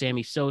big.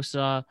 Sammy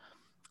Sosa,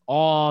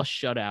 all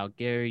shut out.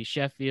 Gary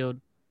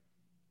Sheffield.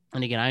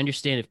 And again, I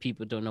understand if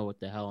people don't know what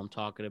the hell I'm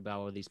talking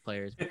about with these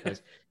players,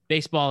 because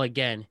baseball,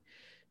 again,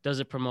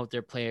 doesn't promote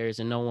their players,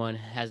 and no one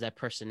has that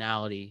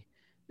personality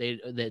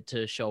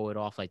to show it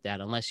off like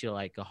that, unless you're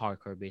like a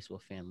hardcore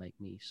baseball fan like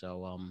me.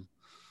 So,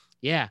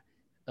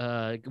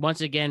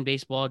 once again,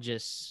 baseball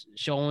just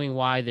showing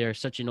why they're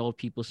such an old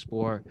people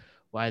sport,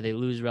 why they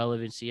lose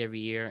relevancy every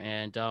year,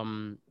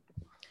 and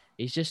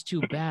it's just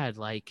too bad.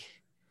 Like,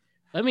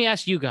 let me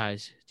ask you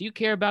guys: do you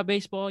care about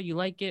baseball? You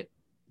like it?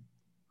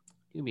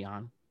 You be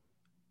on.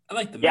 I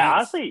like the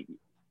Mets. Honestly,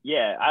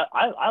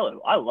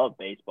 I love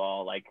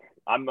baseball. Like,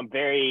 I'm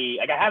very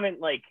like, I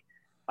haven't like,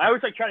 I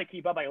always like try to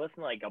keep up. I listen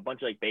to like a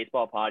bunch of like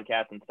baseball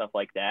podcasts and stuff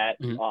like that,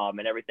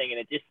 and everything. And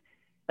it just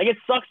like, it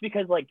sucks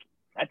because like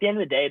at the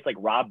end of the day, it's like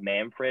Rob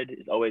Manfred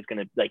is always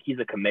gonna, like, he's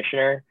a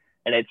commissioner,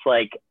 and it's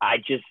like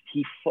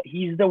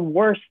he's the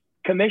worst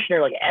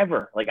commissioner like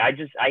ever. Like, I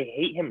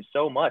hate him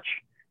so much,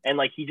 and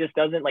like he just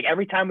doesn't, like,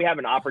 every time we have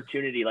an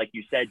opportunity, like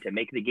you said, to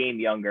make the game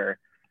younger,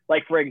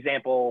 like for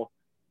example,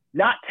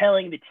 not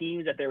telling the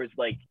teams that there was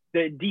like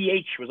the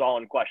DH was all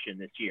in question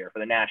this year for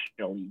the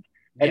National League.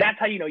 And that's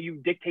how, you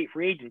dictate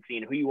free agency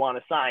and who you want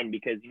to sign,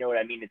 because you know what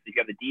I mean? It's if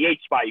you have the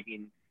DH spot, you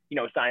can,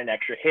 sign an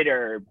extra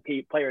hitter,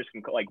 players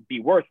can like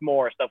be worth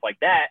more, stuff like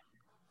that.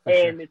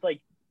 It's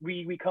like,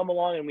 we come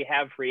along and we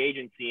have free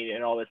agency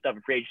and all this stuff,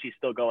 and free agency is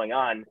still going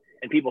on,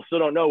 and people still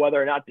don't know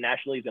whether or not the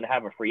National League is going to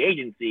have a free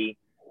agency,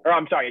 or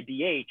I'm sorry, a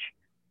DH.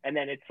 And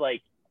then it's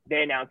like,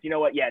 they announce, you know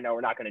what? Yeah, no,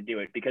 we're not going to do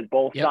it, because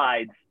both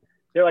sides,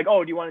 they're like,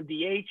 oh, do you want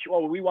a DH?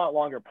 Oh, we want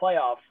longer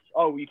playoffs.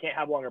 Oh, you can't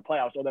have longer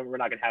playoffs. Oh, then we're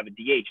not going to have a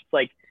DH. It's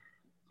like,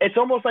 it's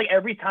almost like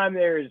every time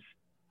there's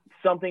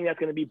something that's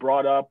going to be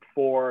brought up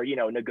for,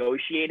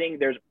 negotiating,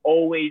 there's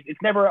always,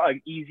 it's never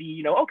an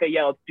easy, okay,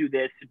 yeah, let's do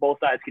this. Both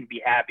sides can be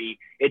happy.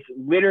 It's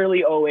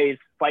literally always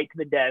fight to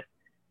the death,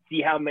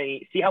 see how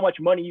much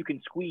money you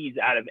can squeeze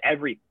out of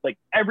every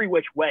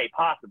which way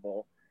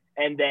possible.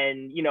 And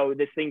then,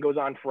 this thing goes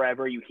on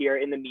forever. You hear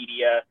it in the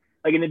media,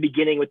 like in the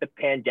beginning with the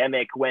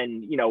pandemic,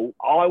 when,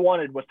 all I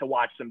wanted was to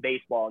watch some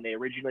baseball, and they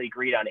originally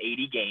agreed on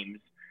 80 games,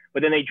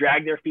 but then they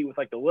dragged their feet with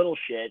like the little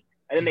shit.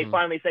 And then they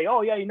finally say,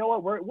 oh yeah, you know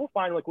what? We'll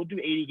find, like, we'll do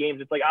 80 games.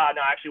 It's like,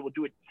 no, actually we'll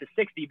do it to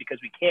 60 because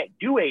we can't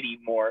do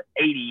 80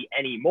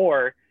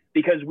 anymore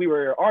because we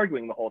were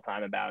arguing the whole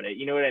time about it.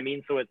 You know what I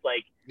mean? So it's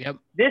like,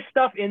 this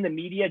stuff in the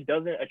media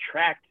doesn't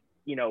attract,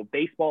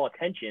 baseball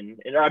attention.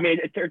 And I mean,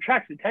 it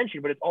attracts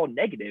attention, but it's all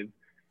negative.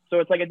 So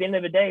it's like, at the end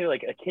of the day,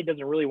 like, a kid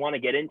doesn't really want to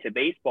get into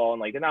baseball, and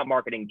like, they're not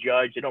marketing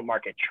Judge, they don't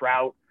market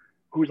Trout,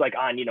 who's like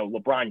on,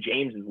 LeBron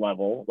James's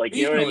level. Like,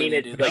 you know what I mean?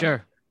 It's like,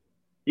 sure.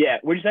 Yeah.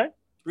 What'd you say?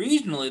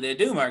 Regionally, they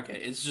do market.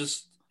 It's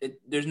just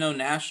there's no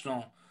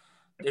national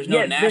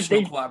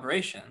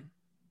collaboration.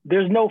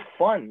 There's no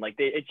fun. Like,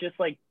 it's just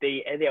like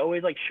they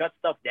always like shut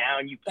stuff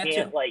down. You can't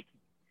and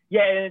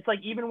it's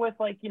like, even with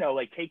like,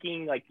 like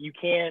taking, like, you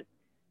can't,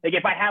 like,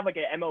 if I have like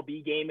an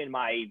MLB game in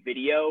my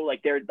video,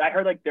 like I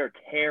heard like they're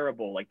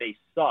terrible. Like, they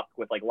suck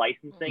with like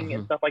licensing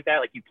and stuff like that.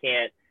 Like, you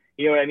can't,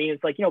 You know what I mean?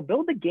 It's like,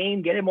 build the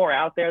game, get it more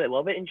out there. They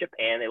love it in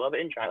Japan. They love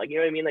it in China. Like, you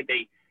know what I mean? Like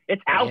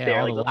it's out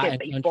there. Like, let's get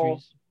baseball.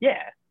 Countries.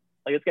 Yeah.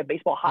 Like, let's get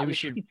baseball hot in the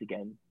should... streets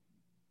again.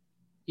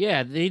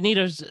 Yeah, they need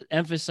to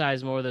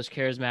emphasize more of those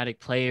charismatic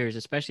players,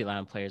 especially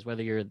Latin players,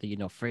 whether you're the,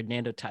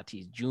 Fernando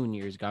Tatis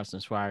Jr.,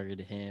 Garson Suarez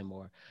to him,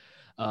 or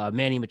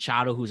Manny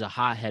Machado, who's a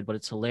hothead, but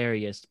it's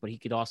hilarious. But he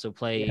could also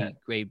play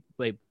great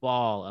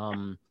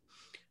ball.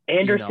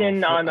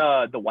 Anderson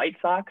on the White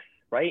Sox,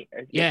 right?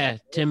 Yeah,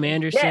 Tim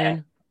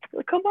Anderson.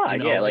 Yeah. Come on,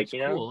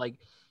 cool. Like,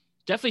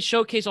 definitely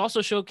showcase,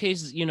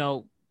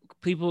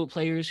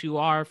 players who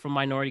are from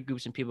minority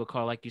groups and people of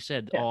color, like you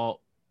said,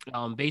 all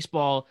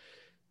baseball.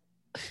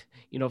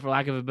 For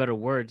lack of a better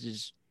word,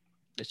 it's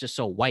just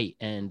so white,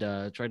 and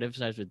try to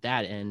emphasize with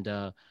that.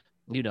 And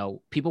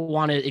people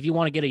want to, if you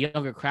want to get a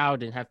younger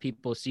crowd and have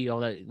people see all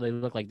that they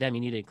look like them,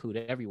 you need to include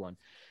everyone.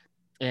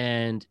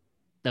 And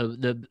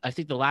I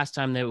think the last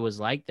time that it was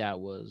like that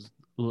was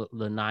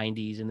the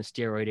 90s and the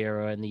steroid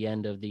era and the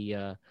end of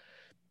the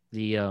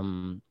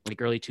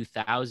early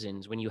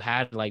 2000s, when you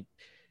had like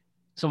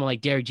someone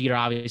like Derek Jeter,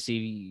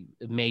 obviously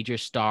a major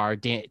star,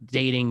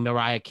 dating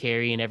Mariah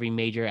Carey and every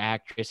major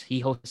actress.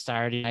 He hosts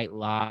Saturday Night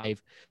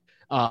Live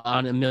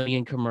on a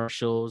million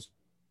commercials.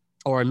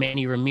 Or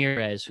Manny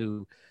Ramirez,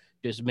 who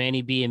just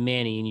Manny being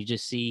Manny, and you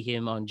just see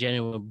him on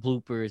genuine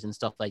bloopers and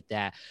stuff like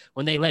that.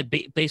 When they let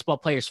baseball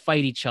players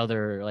fight each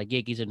other, like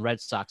Yankees and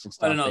Red Sox and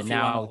stuff, and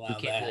now you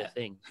can't do that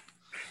thing.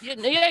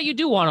 Yeah, you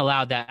do want to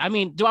allow that. I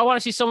mean, do I want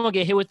to see someone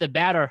get hit with the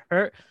bat or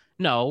hurt?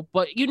 No,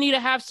 but you need to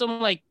have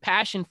some like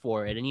passion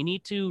for it, and you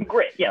need to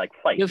like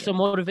fight. Give some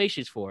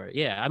motivations for it.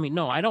 Yeah, I mean,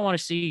 no, I don't want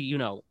to see,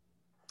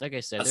 like I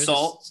said,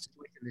 assault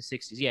in the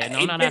 60s. Yeah, no,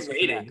 I'm not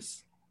asking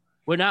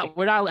for that.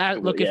 We're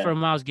not looking for a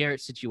Myles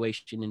Garrett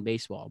situation in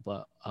baseball,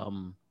 but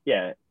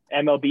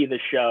MLB The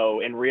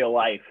Show in real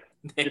life,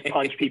 just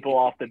punch people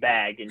off the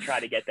bag and try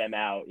to get them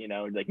out.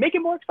 Like make it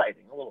more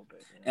exciting a little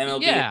bit.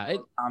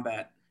 MLB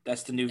Combat.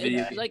 That's the new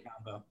video game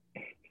combo.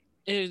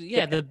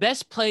 The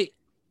best play.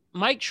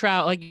 Mike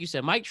Trout, like you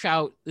said, Mike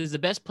Trout is the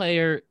best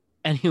player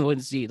anyone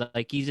sees.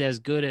 Like he's as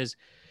good as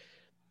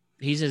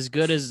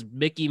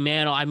Mickey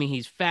Mantle. I mean,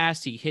 he's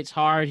fast, he hits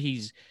hard,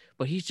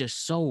 but he's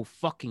just so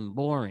fucking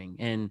boring.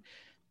 And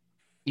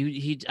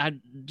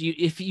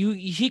if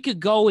he could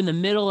go in the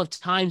middle of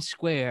Times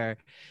Square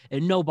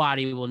and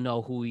nobody will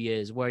know who he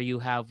is, where you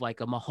have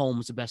like a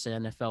Mahomes, the best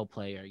NFL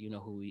player, you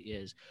know who he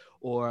is,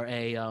 or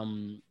a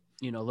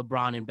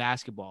LeBron in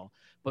basketball.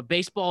 But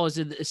baseball is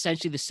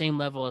essentially the same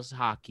level as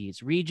hockey.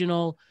 It's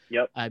regional.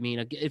 Yep. I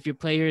mean, if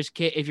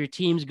your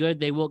team's good,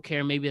 they will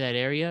care maybe that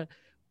area.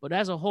 But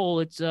as a whole,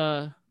 it's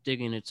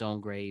digging its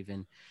own grave,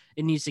 and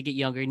it needs to get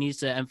younger. It needs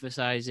to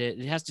emphasize it.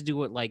 It has to do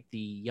with like the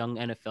young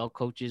NFL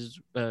coaches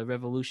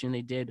revolution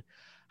they did,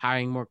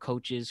 hiring more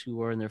coaches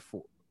who are in their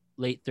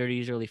late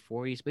 30s, early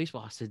 40s.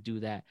 Baseball has to do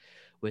that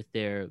with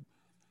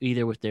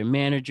either with their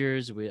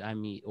managers,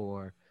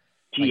 or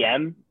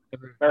GM.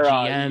 Or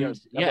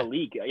GMs, the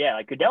league,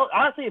 like Goodell.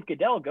 Honestly, if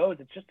Goodell goes,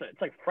 it's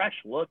like fresh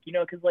look,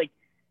 because like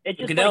it's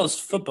just Goodell's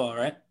football,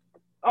 right?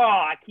 Oh,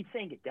 I keep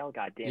saying Goodell,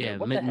 goddamn it. Yeah,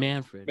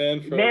 Manfred.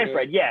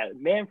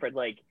 Manfred,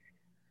 like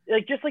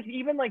just like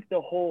even like the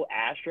whole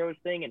Astros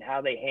thing and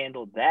how they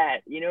handled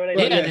that, you know what I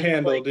mean?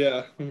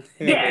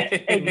 Yeah,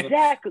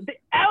 exactly.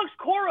 Alex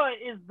Cora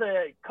is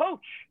the coach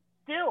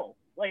still.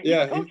 Like, he's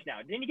a coach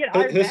now. Didn't he get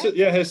hired back?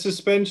 His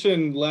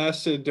suspension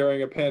lasted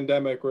during a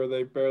pandemic where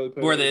they barely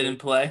played. Where they didn't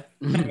play.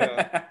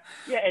 Yeah,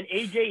 and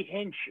AJ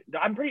Hinch,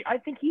 I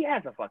think he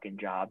has a fucking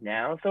job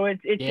now. So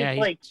it's just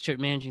like he's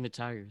managing the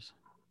Tigers.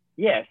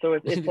 Yeah, so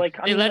it's like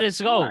they let it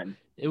go.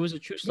 It was a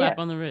true slap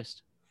on the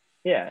wrist.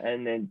 Yeah,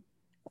 and then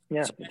it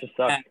just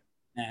sucks.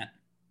 And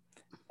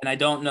I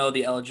don't know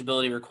the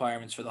eligibility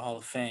requirements for the Hall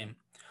of Fame.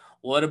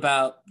 What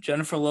about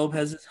Jennifer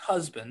Lopez's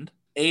husband,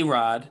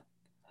 A-Rod?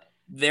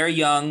 They're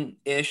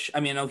young-ish.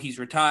 I mean, I know he's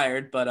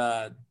retired,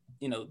 but,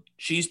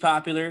 she's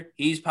popular.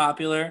 He's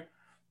popular.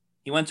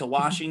 He went to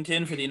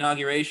Washington for the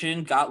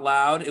inauguration, got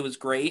loud. It was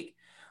great.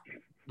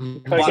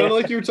 It sounded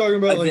like you were talking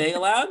about, Are they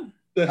allowed?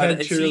 The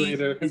head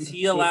cheerleader. Is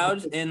he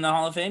allowed in the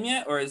Hall of Fame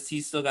yet, or is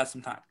he still got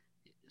some time?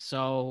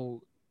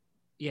 So,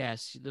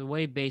 yes, the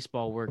way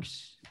baseball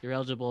works, you're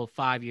eligible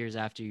 5 years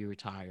after you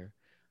retire.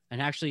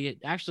 And actually,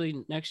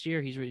 next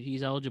year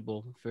he's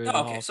eligible for the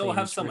Hall of Fame. So we'll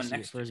have someone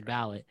next for his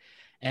ballot.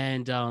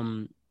 And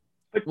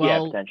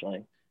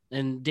potentially,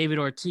 and David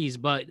Ortiz,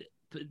 but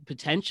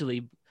potentially,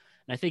 and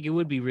I think it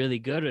would be really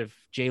good if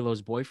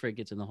J-Lo's boyfriend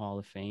gets in the Hall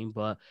of Fame.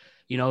 But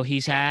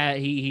he's had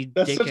he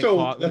that's did such get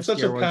caught that's with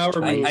such a steroids power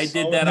twice. move. I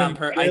did that on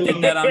purpose. I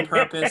did that on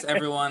purpose.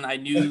 Everyone, I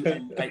knew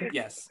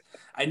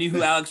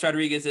who Alex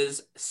Rodriguez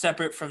is,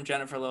 separate from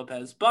Jennifer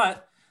Lopez.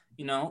 But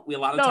we a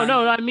lot of times.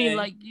 No, I mean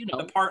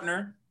the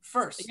partner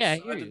first. Yeah,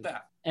 so I did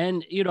that.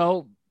 And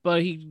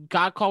but he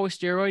got caught with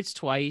steroids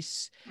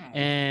twice,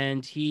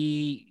 and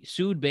he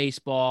sued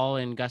baseball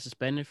and got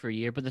suspended for a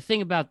year. But the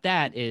thing about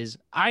that is,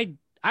 I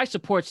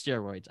support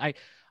steroids.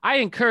 I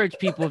encourage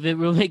people if it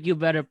will make you a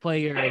better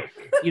player,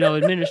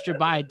 administered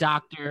by a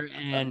doctor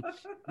and,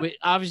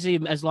 Obviously,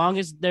 as long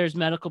as there's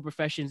medical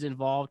professions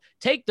involved,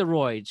 take the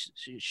roids,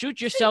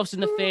 shoot yourselves in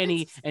the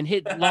fanny, and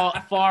hit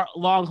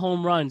long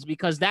home runs,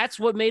 because that's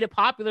what made it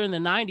popular in the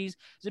 90s.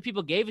 That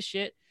people gave a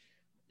shit.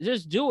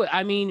 Just do it.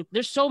 I mean,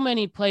 there's so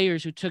many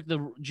players who took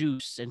the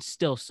juice and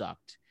still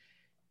sucked.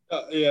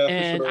 Yeah,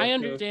 and for sure. I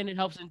understand it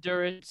helps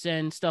endurance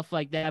and stuff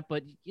like that,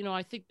 but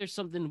I think there's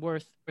something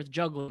worth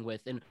juggling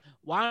with. And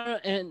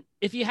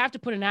if you have to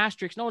put an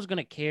asterisk, no one's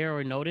gonna care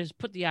or notice.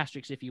 Put the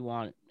asterisk if you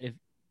want.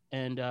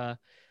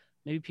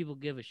 Maybe people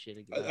give a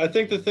shit. I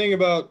think the thing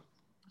about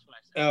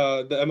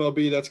the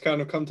MLB that's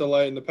kind of come to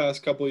light in the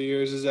past couple of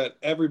years is that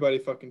everybody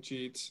fucking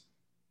cheats.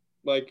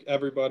 Like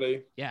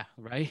everybody. Yeah,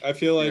 right. I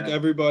feel like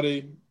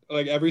everybody,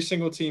 like every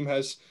single team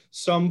has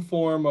some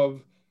form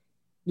of,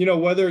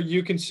 whether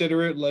you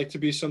consider it like to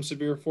be some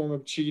severe form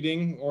of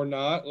cheating or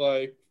not,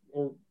 like,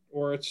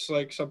 or it's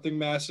like something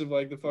massive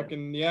like the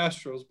fucking the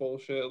Astros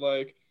bullshit,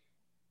 like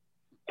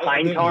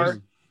pine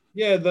tar.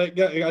 Yeah,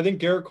 I think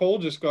Garrett Cole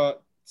just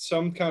got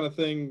some kind of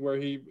thing where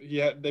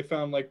they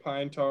found like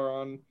pine tar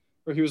on,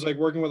 where he was like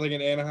working with like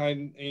an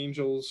Anaheim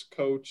Angels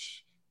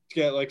coach to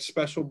get like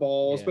special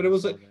balls, but it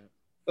was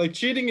like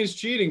cheating is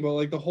cheating, but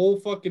like the whole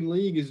fucking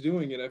league is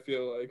doing it. I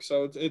feel like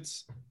so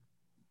it's.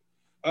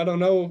 I don't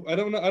know,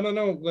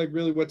 like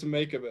really what to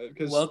make of it.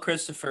 Well,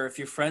 Christopher, if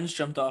your friends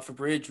jumped off a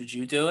bridge, would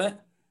you do it?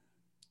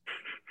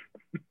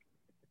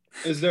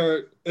 Is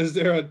there a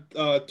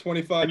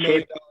 $25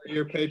 million a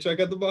year paycheck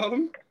at the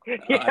bottom?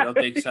 I don't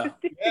think so.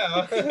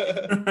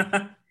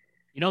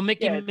 Yeah.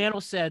 Mickey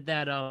Mantle said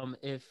that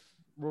if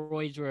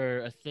roids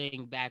were a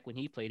thing back when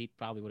he played, he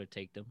probably would have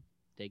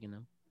taken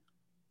them.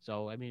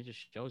 So I mean, it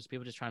just shows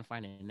people just trying to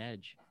find an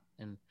edge,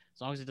 and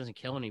as long as it doesn't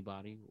kill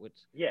anybody,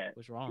 what's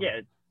wrong?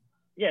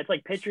 Yeah, it's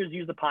like pitchers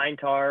use the pine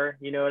tar,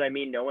 you know what I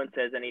mean? No one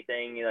says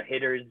anything.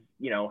 Hitters,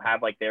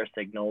 have like their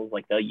signals,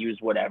 like they'll use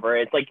whatever.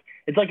 It's like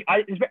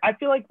I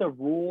feel like the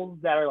rules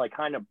that are like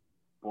kind of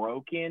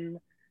broken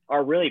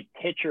are really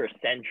pitcher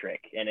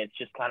centric, and it's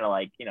just kind of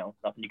like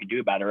nothing you can do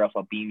about it, or else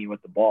I'll beam you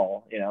with the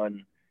ball,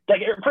 and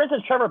like for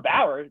instance, Trevor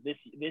Bauer this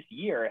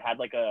year had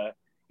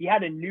he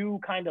had a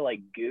new kind of like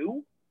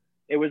goo.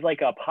 It was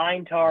like a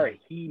pine tar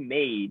he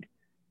made.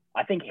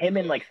 I think him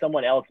and like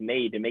someone else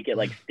made to make it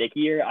like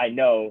stickier. I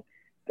know.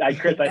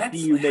 Chris, I see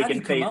you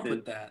making faces. Up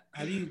with that?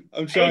 How do you?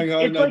 I'm trying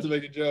hard not to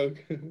make a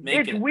joke.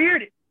 It's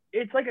weird.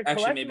 It's like a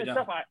collection of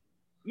stuff. I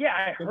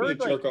heard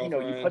like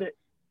you put it,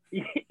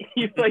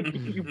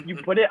 you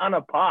put it on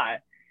a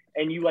pot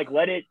and you like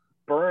let it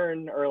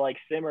burn or like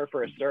simmer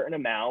for a certain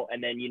amount,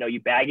 and then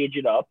you baggage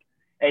it up,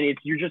 and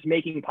you're just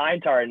making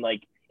pine tar, and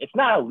like it's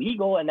not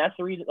illegal, and that's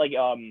the reason. Like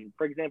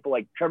for example,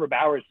 like Trevor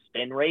Bauer's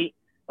spin rate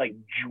like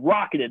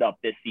rocketed up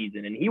this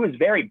season, and he was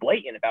very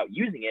blatant about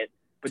using it,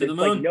 but it's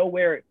like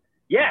nowhere.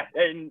 Yeah,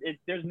 and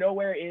there's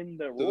nowhere in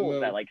the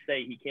rules that like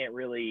say he can't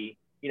really,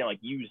 like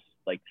use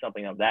like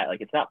something of that.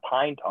 Like it's not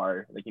pine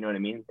tar, like you know what I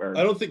mean?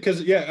 I don't think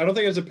as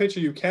a pitcher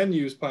you can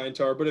use pine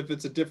tar, but if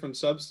it's a different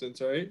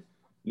substance, right?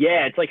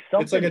 Yeah, it's like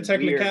something. It's like a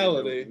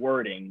technicality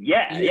wording.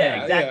 Yeah,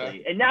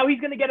 exactly. Yeah. And now he's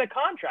gonna get a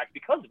contract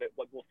because of it.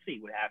 Like we'll see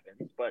what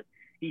happens, but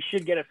he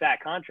should get a fat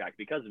contract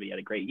because of it. He had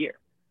a great year.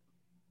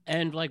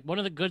 And like one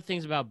of the good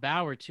things about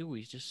Bauer too,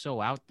 he's just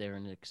so out there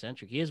and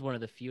eccentric. He is one of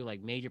the few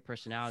like major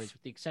personalities,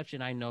 with the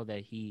exception I know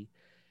that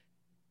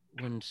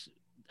when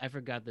I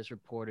forgot this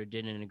reporter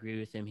didn't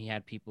agree with him, he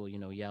had people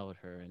yell at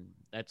her, and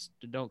that's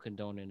don't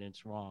condone it, and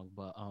it's wrong.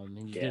 But and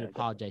he did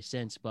apologize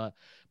since. But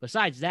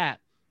besides that,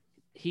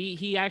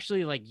 he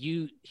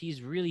actually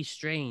he's really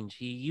strange.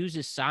 He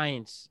uses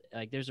science.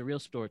 Like there's a real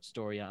sports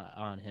story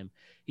on him.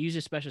 He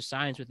uses special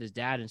science with his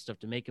dad and stuff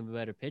to make him a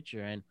better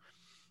pitcher.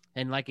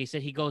 And like I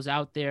said, he goes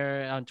out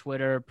there on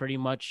Twitter pretty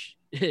much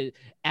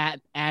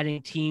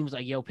adding teams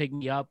like, yo, pick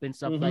me up and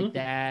stuff like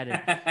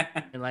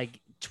that. And like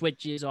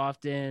twitches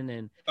often.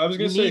 And I was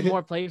going to say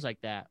more players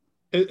like that.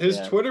 His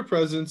Twitter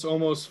presence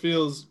almost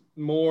feels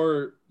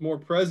more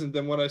present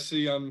than what I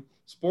see on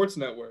sports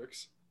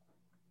networks.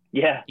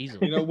 Yeah.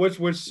 Easily.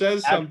 Which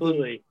says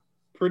something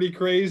pretty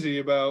crazy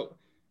about,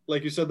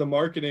 like you said, the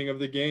marketing of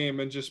the game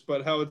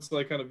but how it's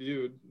like kind of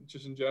viewed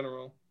just in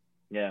general.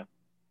 Yeah.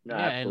 No,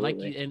 yeah,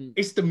 absolutely. and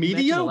it's the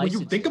media. When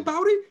you think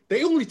about it,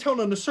 they only tell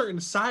on a certain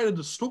side of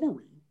the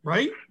story,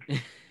 right?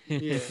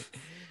 Yeah.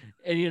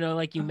 And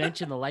like you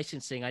mentioned, the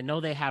licensing. I know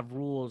they have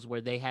rules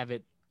where they have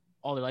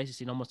all the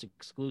licensing almost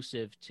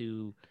exclusive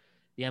to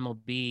the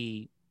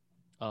MLB,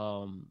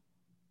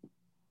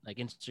 like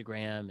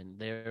Instagram and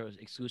their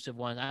exclusive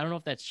ones. I don't know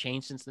if that's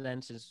changed since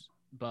then.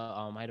 But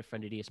I had a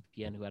friend at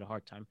ESPN who had a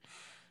hard time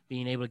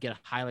being able to get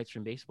highlights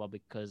from baseball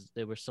because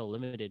they were so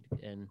limited,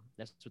 and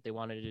that's what they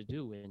wanted to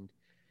do. And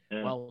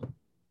well,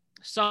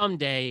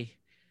 someday,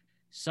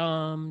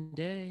 things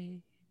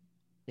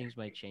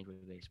might change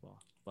with baseball.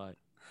 But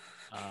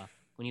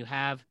when you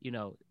have,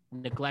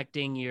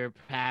 neglecting your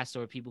past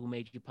or people who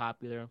made you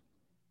popular,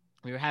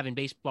 when you're having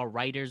baseball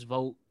writers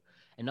vote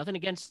And nothing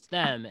against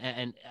them,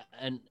 and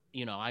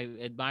you know, I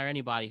admire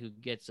anybody who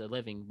gets a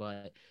living,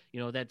 but you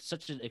know, that's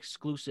such an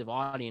exclusive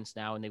audience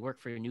now, and they work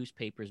for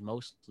newspapers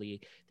mostly.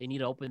 They need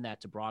to open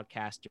that to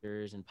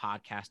broadcasters and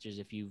podcasters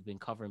if you've been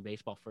covering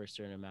baseball for a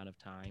certain amount of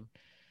time.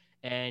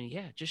 And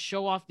yeah, just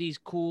show off these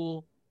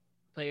cool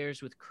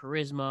players with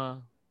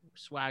charisma,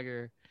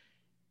 swagger,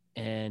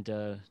 and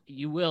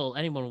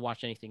anyone will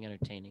watch anything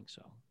entertaining.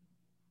 So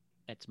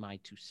that's my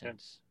 2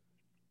 cents.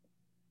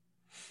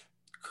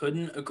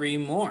 Couldn't agree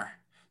more.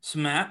 So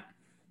Matt,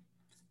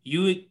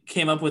 you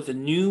came up with a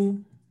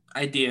new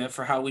idea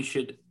for how we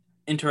should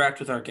interact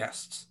with our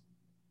guests.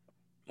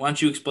 Why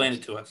don't you explain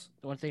it to us?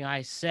 The one thing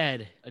I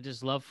said, I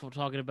just love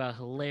talking about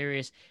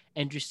hilarious,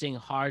 interesting,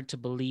 hard to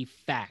believe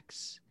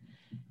facts,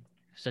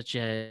 such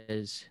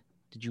as,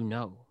 did you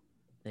know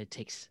that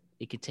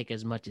it could take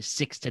as much as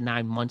 6 to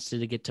 9 months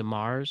to get to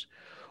Mars?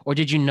 Or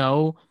did you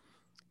know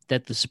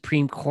that the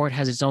Supreme Court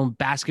has its own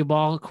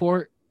basketball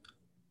court?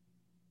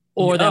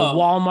 Or that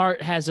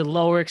Walmart has a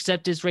lower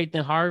acceptance rate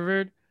than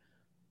Harvard?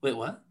 Wait,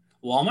 what?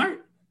 Walmart?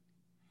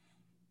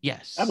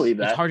 Yes. I believe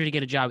that. It's harder to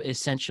get a job,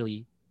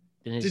 essentially.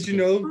 Than it is Did to you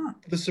get- know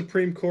the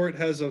Supreme Court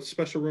has a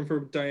special room for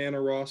Diana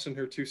Ross and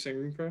her 2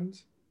 singing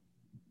friends?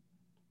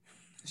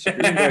 You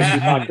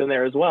talked in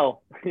there as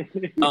well.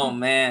 Oh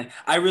man,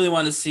 I really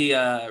want to see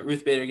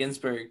Ruth Bader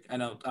Ginsburg. I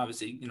know,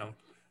 obviously, you know.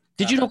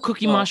 Did you know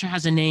Cookie well, Monster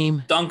has a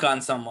name? Dunk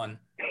on someone.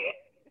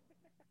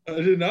 I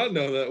did not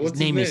know that. What's his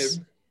name?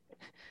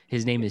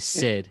 His name is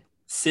Sid.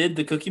 Sid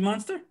the Cookie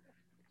Monster?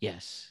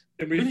 Yes.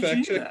 Can we Where did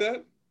you fact check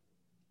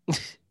that?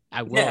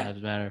 I will, Yeah. as a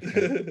matter of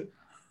fact.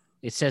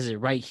 It says it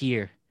right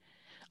here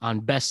on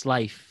Best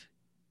Life.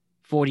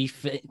 40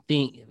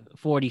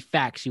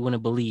 facts you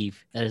wouldn't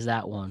believe. That is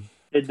that one.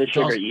 The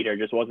sugar Also- eater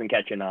just wasn't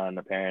catching on,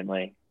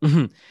 apparently.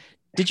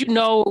 Did you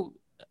know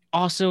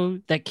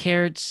also that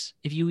carrots,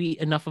 if you eat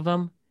enough of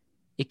them,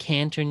 it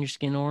can turn your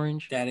skin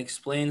orange? That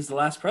explains the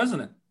last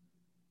president.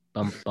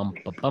 Bum, bum,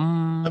 bum,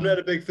 bum. I'm not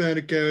a big fan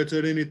of carrots. I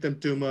didn't eat them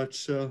too much,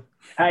 so.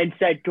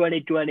 Hindsight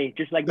 2020,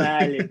 just like my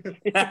eyelids.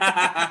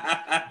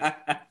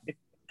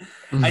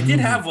 I did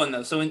have one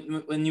though. So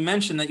when you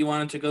mentioned that you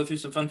wanted to go through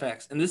some fun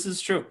facts, and this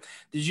is true.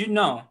 Did you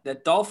know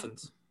that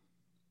dolphins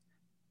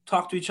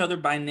talk to each other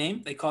by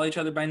name? They call each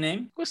other by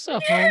name. What's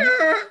up, homie?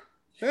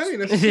 Hey,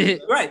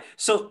 that's Right.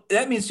 So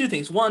that means 2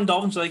 things. One,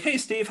 dolphins are like, "Hey,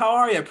 Steve, how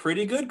are you?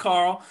 Pretty good,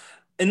 Carl."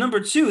 And number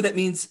 2, that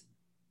means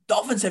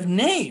dolphins have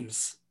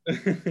names.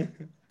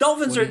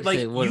 Dolphins What do are you like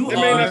say? What- you It what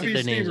may do are. not think be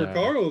their Steve names or are?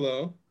 Carl,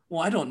 though.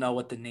 Well, I don't know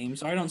what the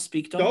names are. I don't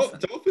speak dolphin.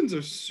 Dolphins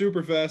are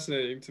super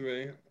fascinating to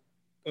me.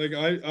 Like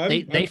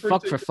They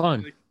fuck for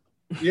fun.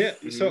 Yeah.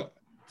 So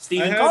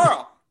Steve I and had-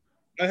 Carl.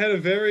 I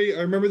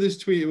remember this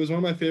tweet. It was one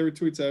of my favorite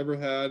tweets I ever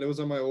had. It was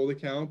on my old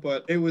account,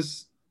 but it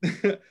was,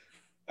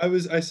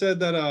 I said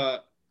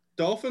that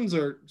dolphins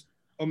are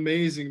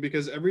amazing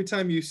because every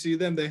time you see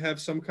them, they have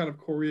some kind of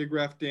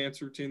choreographed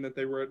dance routine that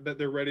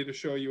they're ready to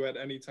show you at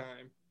any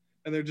time,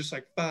 and they're just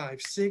like 5,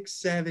 6,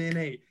 7,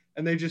 8,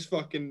 and they just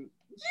fucking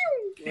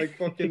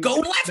Go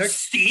left,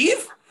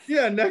 Steve.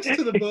 Yeah, next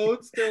to the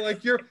boats, they're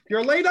like, you're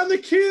late on the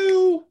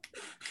queue.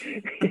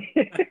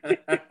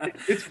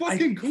 It's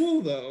fucking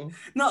cool though.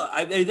 No,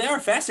 they are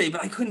fascinating,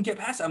 but I couldn't get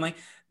past it. I'm like,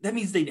 that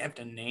means they'd have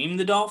to name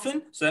the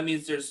dolphin. So that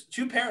means there's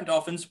 2 parent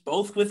dolphins,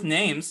 both with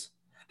names,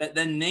 that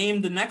then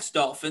name the next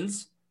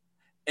dolphins.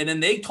 And then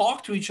they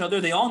talk to each other.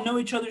 They all know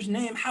each other's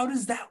name. How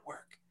does that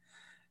work?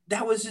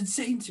 That was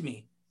insane to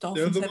me.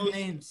 Dolphins have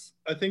names.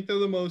 I think they're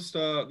the most,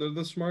 they're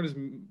the smartest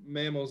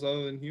mammals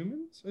other than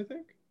humans, I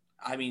think.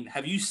 I mean,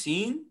 have you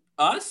seen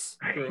us?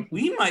 True.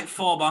 We might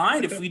fall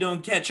behind if we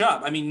don't catch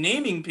up. I mean,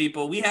 naming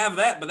people, we have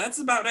that, but that's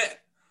about it.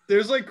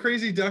 There's like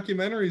crazy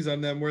documentaries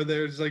on them where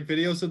there's like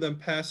videos of them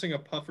passing a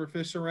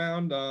pufferfish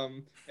around,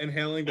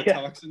 inhaling the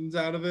toxins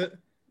out of it.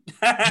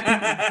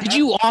 Did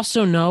you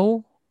also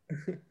know,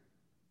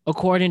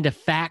 according to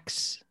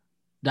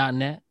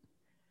facts.net,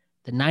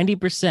 that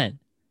 90%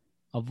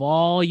 of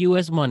all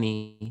U.S.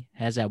 money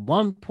has at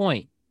one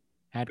point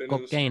had Been in a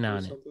cocaine soup or on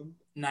it. something.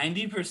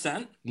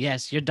 90%?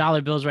 Yes, your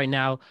dollar bills right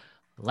now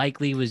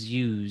likely was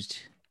used.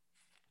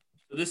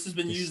 So this has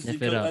been Just used.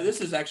 sniff it up.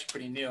 This is actually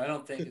pretty new. I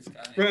don't think it's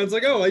got any. Brad's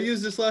like, oh, I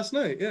used this last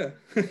night. Yeah.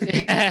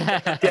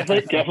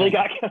 Definitely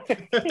got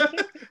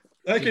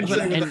I can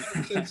say with And-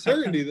 100%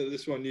 certainty that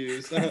this one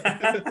used.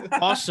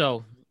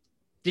 Also,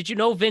 did you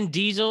know Vin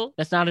Diesel?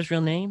 That's not his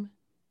real name.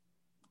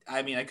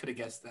 I mean, I could have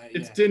guessed that.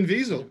 It's Yeah. Din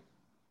Diesel.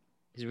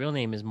 His real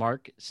name is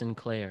Mark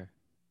Sinclair.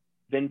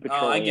 Vin Oh,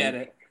 Petroleum. I get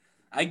it.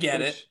 I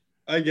get it.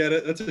 I get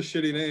it. That's a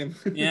shitty name.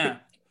 Yeah.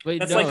 Wait,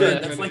 That's no, like a-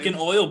 that's like an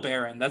oil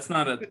baron. That's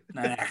not an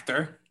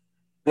actor.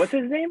 What's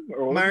his name?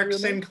 Or what was Mark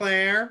his real name?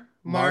 Sinclair.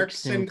 Mark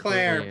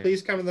Sinclair.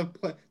 Please come to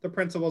the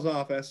principal's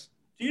office.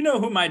 Do you know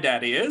who my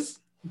daddy is?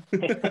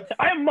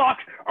 I'm Mark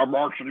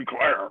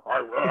Sinclair.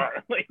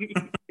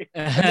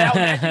 Now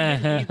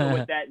imagine Diesel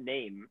with that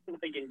name,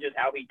 like in just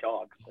how he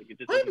talks. Like it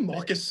just I'm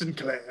Marcus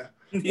Sinclair.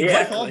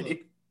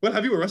 Exactly. What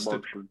have you arrested?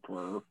 Mark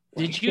Sinclair.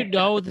 Did you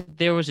know that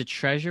there was a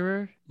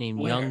treasurer named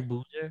Where? Young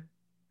Boozer?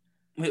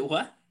 Wait,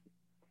 what?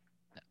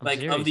 Like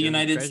serious, of the there's a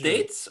United treasurer.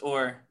 States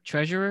or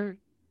Treasurer.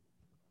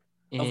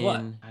 Of what?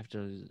 I have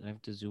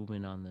to zoom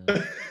in on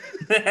the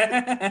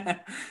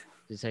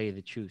to tell you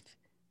the truth.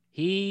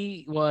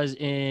 He was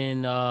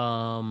in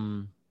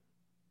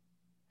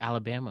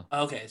Alabama.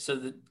 Okay, so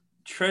the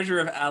treasurer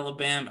of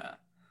Alabama.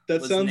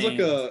 That was sounds like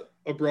named-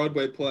 a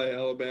Broadway play,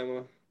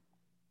 Alabama.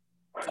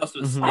 It's also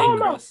a Mhm. state, Oh,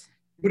 no. Chris.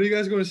 What are you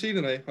guys going to see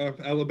tonight?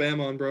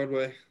 Alabama on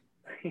Broadway.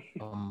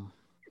 And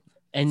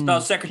It's about can I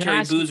Secretary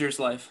ask you, Boozer's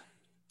life.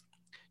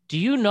 do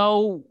you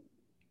know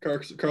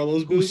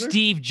Carlos who Boozer?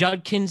 Steve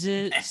Judkins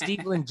is?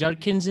 Steven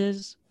Judkins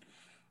is?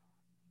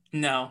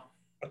 No.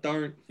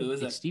 Darn. Who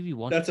is It's it? Stevie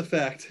Wonder. That's a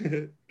fact.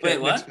 Okay,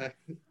 Wait, what? next fact.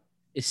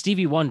 It's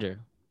Stevie Wonder.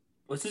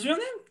 What's his real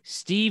name?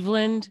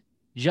 Steveland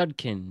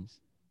Judkins.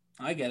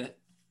 I get it.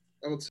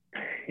 I would say-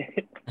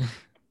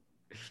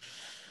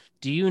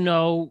 Do you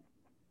know?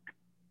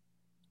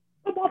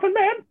 The Muffin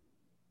Man.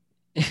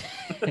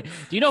 Do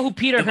you know who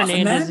Peter The Muffin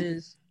Hernandez Man?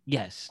 is?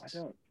 Yes, I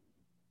don't.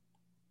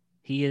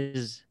 he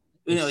is.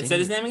 No, a say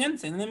his singer. name again.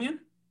 Say the name again.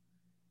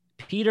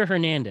 Peter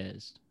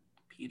Hernandez.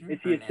 Peter Is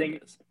he a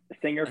Hernandez.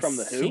 Singer A from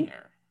the Who?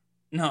 singer.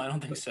 No, I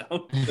don't think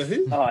so. The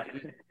who? Oh,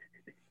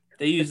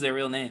 They use their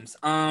real names.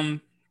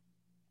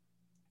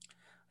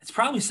 It's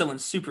probably someone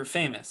super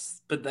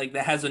famous, but like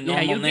that has a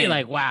normal Yeah, you'd name. be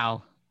like,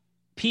 wow,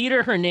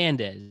 Peter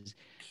Hernandez.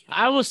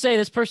 I will say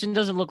this person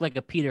doesn't look like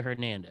a Peter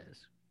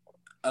Hernandez.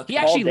 Okay. He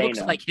actually Paul looks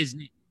Dano. like his.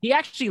 He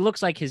actually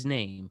looks like his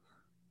name.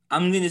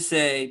 I'm gonna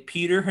say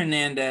Peter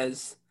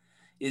Hernandez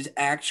is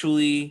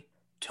actually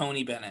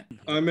Tony Bennett.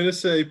 I'm going to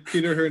say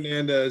Peter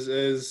Hernandez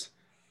is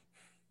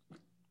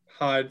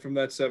Hyde from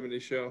that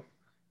 70s show.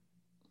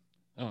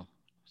 Oh,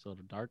 sort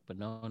of dark, but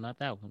no, not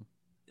that one.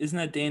 Isn't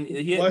that Dan?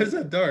 Why is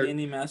that dark?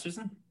 Danny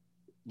Masterson?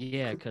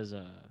 Yeah, because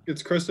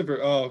It's Christopher.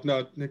 Oh,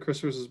 no, Nick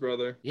Christopher's his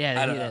brother.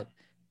 yeah, I don't know.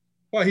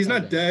 Why, he's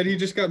not Okay. dead. He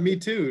just got Me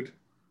Too'd.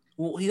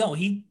 Well,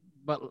 he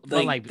but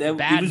like, like that,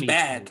 bad. he was Me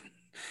bad.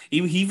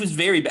 Too. He was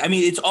very bad. I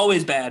mean, it's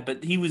always bad,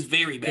 but he was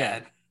very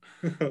bad.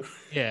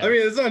 Yeah, I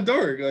mean, it's not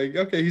dark. Like,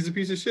 okay, he's a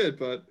piece of shit,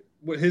 but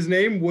his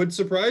name would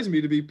surprise me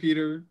to be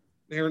Peter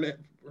Hernandez.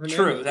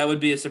 True, that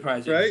would be a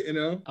surprise. Right, you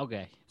know?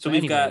 okay. So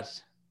we've got-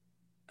 anyways,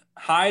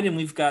 Hyde and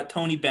we've got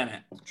Tony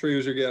Bennett. Trey,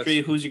 who's your guess?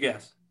 Trey, who's your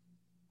guess?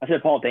 I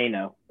said Paul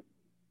Dano.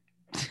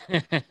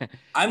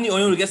 I'm the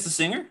only one who gets the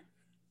singer.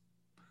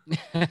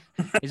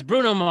 it's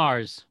Bruno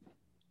Mars.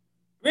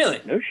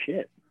 Really? No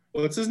shit.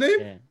 What's his name?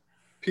 Yeah.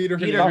 Peter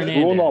Peter Not Hernandez.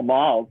 Hernandez. Bruno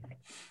Mars.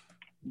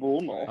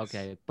 Bruno.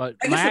 Okay, but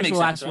I my guess that makes actual sense.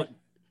 last Right? one.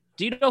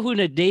 Do you know who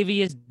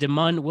Nadavius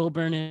Demon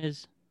Wilburn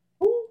is?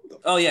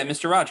 Oh yeah,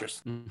 Mr.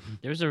 Rogers.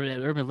 There's an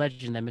urban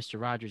legend that Mr.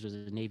 Rogers was a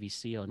Navy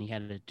SEAL and he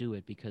had to do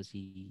it because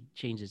he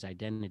changed his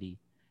identity.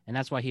 And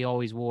that's why he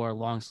always wore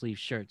long sleeve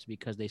shirts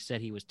because they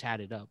said he was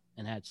tatted up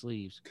and had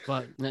sleeves.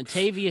 But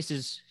Natavius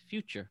is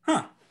Future.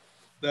 Huh.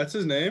 That's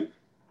his name?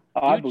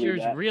 Oh, I believe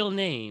Future's that. real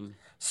name.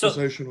 So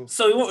Sensational.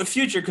 he went with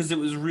Future because it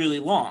was really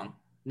long.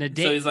 So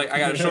he's like, I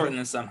gotta shorten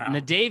this somehow.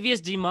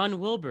 Nadavius Demon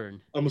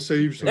Wilburn. I'm gonna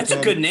save some That's a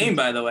time. good name,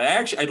 by the way.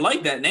 I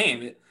like that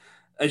name.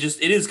 It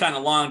is kind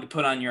of long to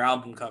put on your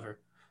album cover.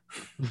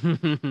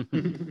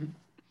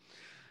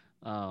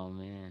 Oh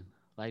man.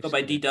 Life's Go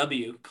by good.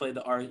 DW. Play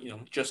the art.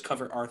 Just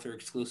cover Arthur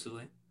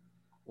exclusively.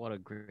 What a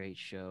great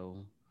show.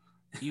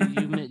 You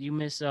you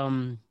miss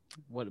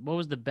what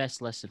was the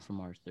best lesson from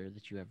Arthur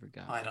that you ever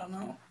got? I don't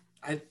know.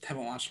 I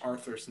haven't watched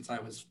Arthur since I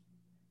was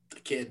a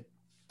kid.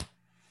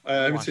 I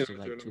haven't watched seen it him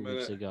like in a 2 weeks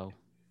minute. ago.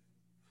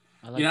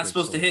 I like You're not great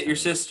supposed to hit your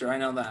storytelling. sister. I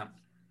know that.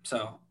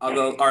 So I'll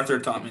go. Arthur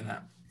taught me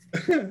that.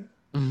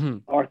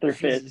 Mhm. Arthur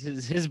Fitz.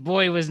 His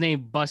boy was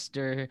named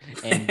Buster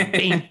and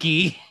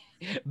Binky.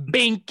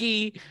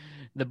 Binky.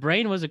 The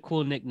Brain was a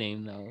cool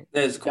nickname though.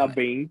 That is cool.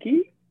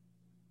 Dabinky?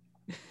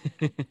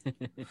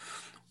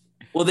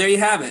 Well, there you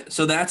have it.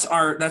 So that's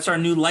our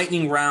new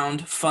lightning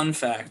round fun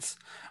facts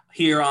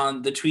here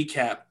on the Tweet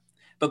Cap.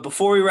 But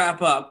before we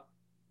wrap up,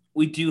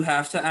 we do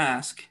have to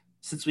ask,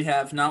 since we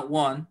have not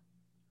one,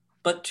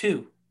 but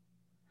two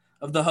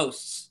of the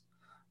hosts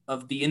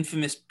of the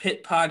infamous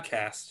Pit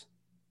podcast,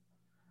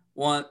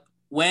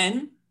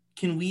 when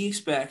can we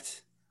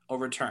expect a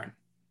return?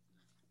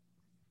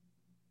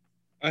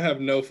 I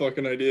have no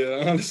fucking idea,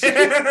 honestly.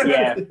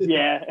 Yeah.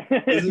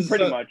 This is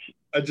Pretty so- much.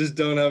 I just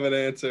don't have an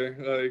answer.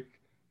 Like,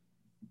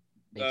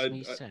 Makes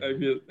me sad.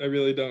 I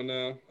really don't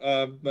know.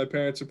 My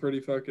parents are pretty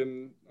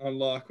fucking on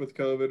lock with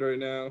COVID right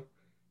now.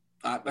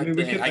 I mean,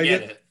 we get could-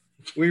 it.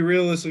 We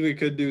realistically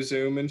could do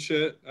Zoom and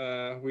shit.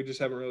 We just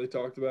haven't really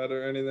talked about it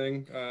or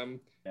anything.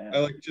 Yeah.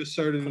 I just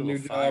started Put a a new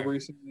little job fire.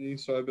 recently,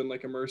 so I've been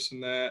immersed in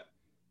that.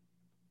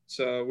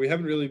 So we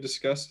haven't really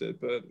discussed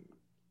it, but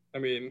I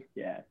mean,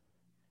 Yeah.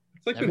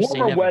 it's like Never been- say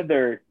Warmer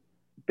never.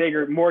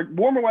 weather,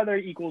 warmer weather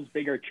equals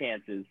bigger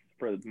chances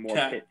for more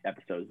Okay. Pit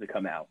episodes to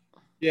come out.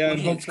 yeah, and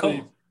It's hopefully,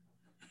 cold.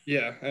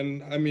 yeah,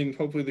 and I mean,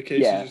 hopefully the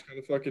cases Yeah. just kind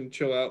of fucking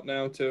chill out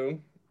now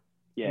too.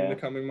 In Yeah. the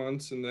coming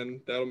months, and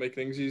then that'll make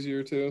things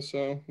easier too.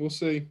 So we'll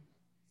see.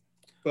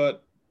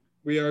 But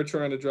we are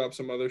trying to drop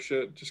some other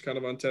shit, just kind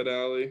of on Ted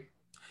Alley.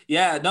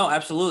 Yeah, no,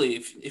 absolutely.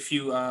 If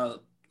you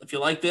if you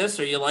like this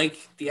or you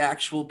like the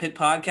actual Pit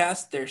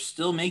podcast, they're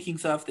still making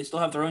stuff. They still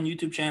have their own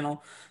YouTube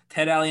channel,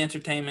 Ted Alley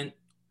Entertainment.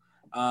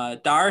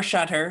 Dar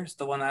Shutter is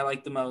the one I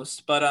like the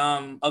most. But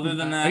other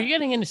than that, are you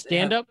getting into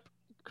stand-up,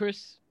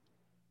 Chris?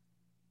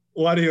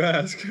 Why do you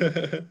ask?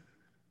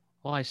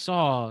 Well, I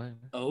saw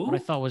what I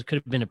thought could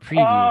have been a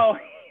Oh,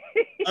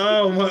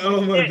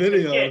 preview. my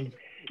video.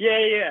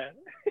 Yeah.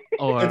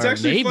 Or It's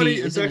actually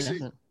funny.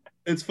 maybe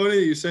It's funny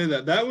that you say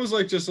that. That was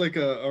like just like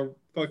a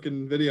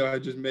fucking video I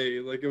just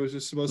made. Like it was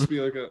just supposed to be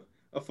like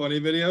a funny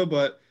video,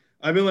 but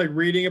I've been like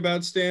reading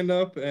about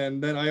stand-up,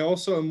 and then I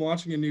also am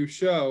watching a new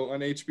show on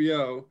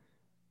HBO.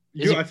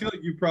 I feel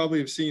like you probably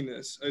have seen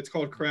this. It's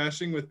called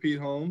Crashing with Pete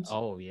Holmes.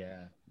 Oh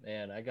yeah,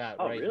 man, I got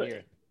really?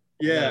 here.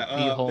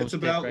 Yeah, it's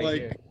about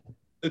like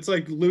it's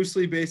like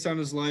loosely based on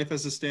his life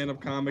as a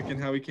stand-up comic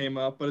and how he came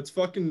up. But it's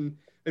fucking,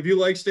 if you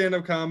like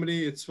stand-up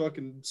comedy, it's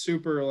fucking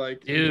super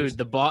like. Dude,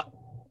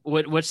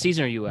 what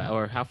season are you at,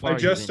 or how far? I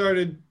just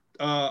started.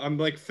 I'm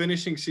like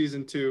finishing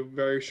season 2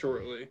 very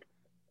shortly.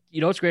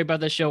 You know what's great about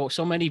this show?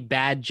 So many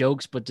bad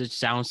jokes, but it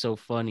sounds so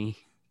funny.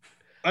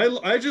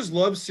 I just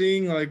love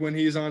seeing like when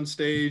he's on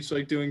stage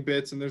like doing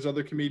bits and there's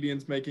other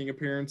comedians making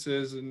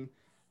appearances, and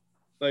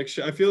like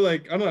I feel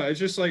like I don't know, it's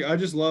just like I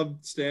just love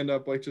stand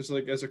up like just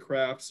like as a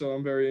craft, so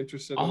I'm very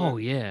interested in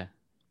it. Yeah.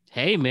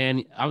 Hey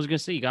man, I was gonna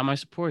say you got my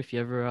support if you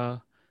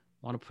ever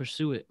want to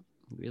pursue it.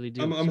 I really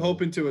do. I'm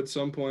hoping to at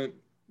some point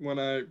when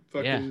I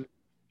fucking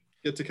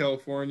get to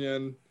California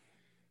and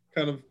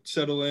kind of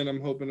settle in.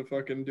 I'm hoping to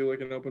fucking do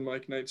like an open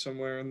mic night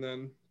somewhere and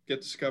then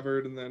get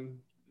discovered, and then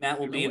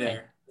Matt will be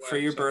there for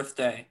your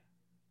birthday.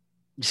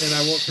 And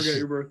I won't forget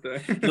your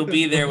birthday. You'll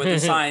be there with a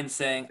sign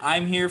saying,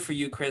 "I'm here for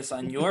you, Chris,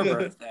 on your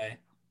birthday."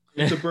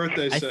 It's a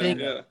birthday set,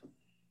 yeah.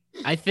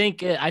 I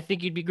think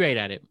you'd be great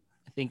at it.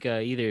 I think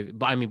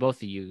both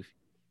of you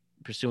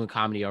pursuing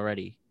comedy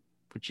already,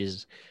 which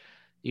is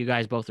you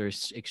guys both are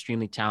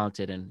extremely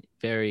talented and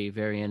very,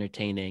 very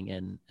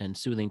entertaining and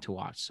soothing to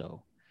watch.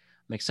 So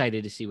I'm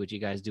excited to see what you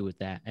guys do with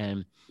that.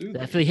 And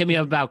definitely hit me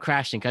up about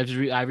Crashing, because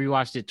I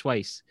rewatched it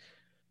twice.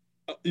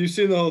 You've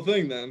seen the whole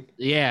thing then?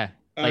 Yeah.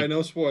 All right,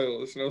 no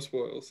spoilers.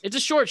 It's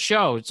a short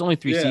show. It's only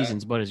 3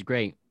 seasons, but it's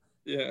great.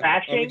 Yeah.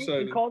 Crashing is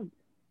called?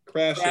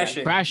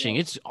 Crashing.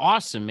 It's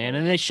awesome, man.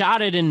 And they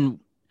shot it in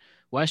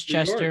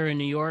Westchester in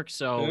New York,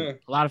 so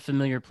a lot of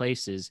familiar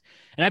places.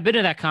 And I've been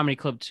to that comedy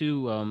club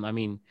too. I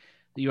mean,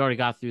 you already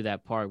got through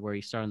that part where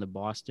you started in the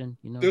Boston,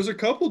 you know? There's a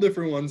couple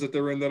different ones that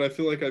they're in that I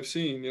feel like I've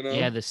seen, you know?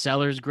 Yeah, the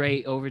Cellar's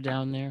great over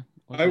down there.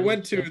 I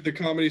went to the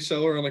Comedy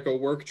Cellar on like a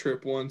work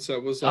trip once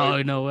that was like...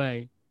 Oh, no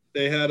way.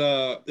 They had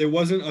it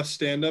wasn't a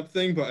stand-up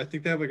thing, but I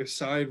think they have like a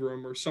side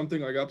room or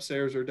something like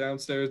upstairs or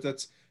downstairs.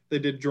 They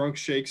did Drunk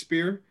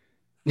Shakespeare,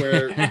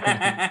 where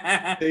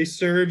they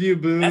serve you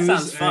booze. That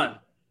sounds fun.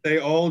 They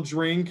all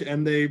drink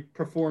and they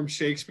perform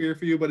Shakespeare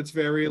for you, but it's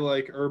very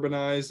like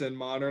urbanized and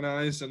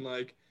modernized, and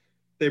like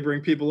they bring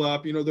people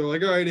up. You know, they're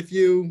like, all right, if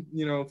you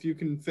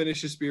can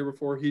finish his beer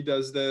before he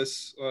does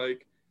this,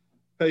 like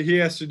he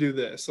has to do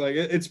this. Like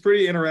it's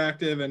pretty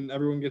interactive, and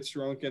everyone gets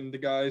drunk, and the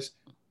guys.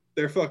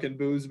 They're fucking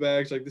booze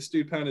bags. Like this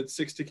dude pounded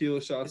 6 tequila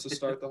shots to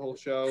start the whole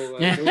show.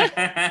 Like,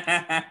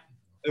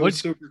 it was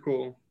super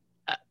cool.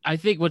 I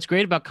think what's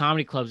great about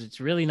comedy clubs,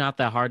 it's really not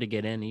that hard to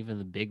get in, even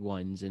the big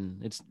ones,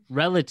 and it's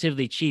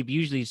relatively cheap.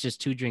 Usually it's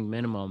just 2-drink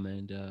minimum,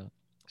 and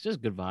it's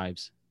just good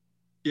vibes.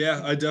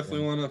 Yeah, I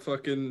definitely want to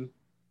fucking,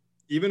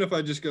 even if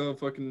I just go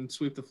fucking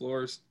sweep the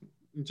floors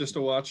just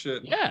to watch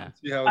it. Yeah,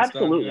 see how it's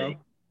absolutely done, you know?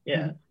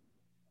 Yeah,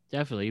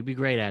 definitely. You'd be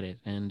great at it,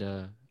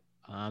 and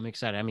I'm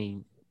excited. I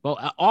mean.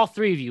 Well, all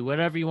 3 of you,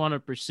 whatever you want to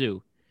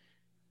pursue,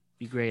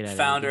 be great at it.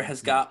 Founder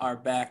has got our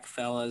back,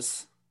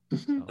 fellas.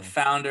 The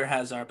founder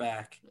has our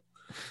back.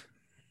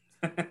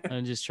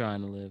 I'm just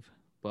trying to live.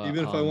 But,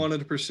 even if I wanted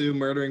to pursue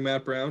murdering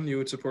Matt Brown, you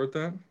would support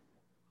that?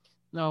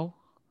 No,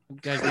 you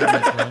guys need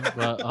Matt Brown,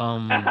 but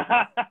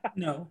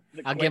no.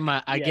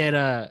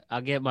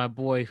 I'll get my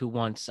boy who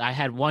once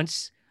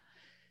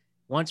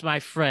my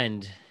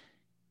friend.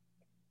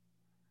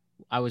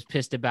 I was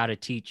pissed about a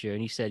teacher,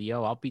 and he said,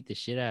 "Yo, I'll beat the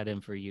shit out of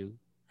him for you."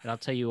 And I'll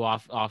tell you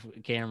off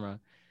camera.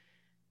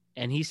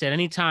 And he said,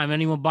 anytime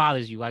anyone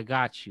bothers you, I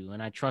got you.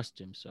 And I trust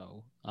him.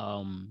 So,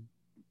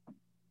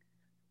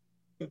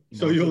 if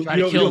you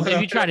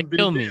try to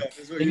kill me.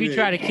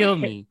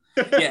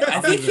 Yeah,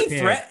 I think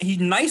he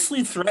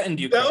nicely threatened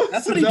you.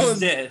 That's what he just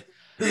did.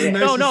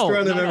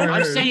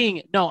 I'm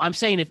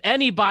saying if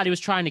anybody was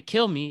trying to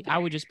kill me, I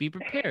would just be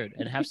prepared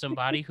and have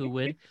somebody who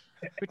would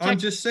protect I'm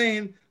just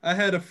saying I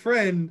had a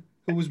friend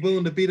who was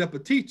willing to beat up a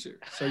teacher.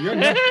 So you're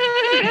not.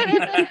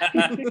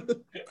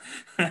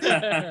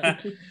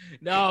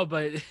 No,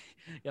 but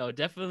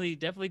definitely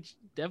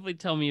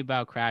tell me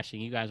about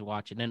Crashing. You guys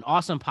watch it. And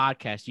awesome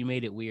podcast. You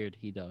Made It Weird.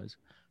 He does,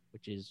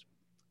 which is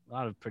a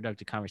lot of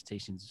productive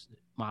conversations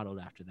modeled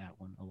after that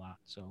one a lot.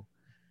 So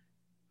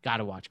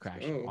gotta watch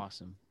Crashing.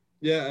 Awesome.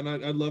 Yeah, and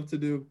I'd love to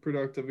do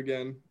Productive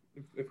again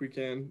if we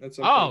can.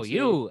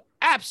 Absolutely.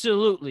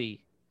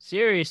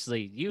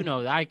 Seriously,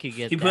 I could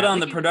get. He put on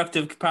the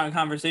productive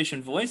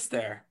conversation voice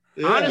there.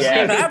 Yeah. Honestly,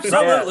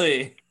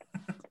 absolutely.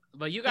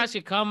 But you guys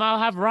could come. I'll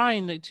have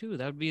Ryan there too.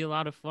 That would be a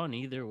lot of fun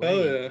either way.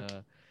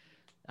 Oh,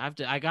 yeah.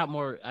 I got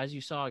more, as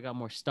you saw, I got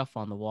more stuff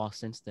on the wall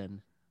since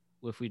then.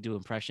 If we do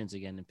impressions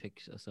again and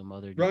pick some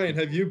other. Ryan,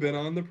 have you been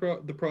on the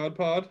Prod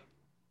Pod?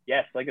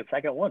 Yes, like a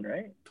second one,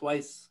 right?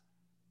 Twice.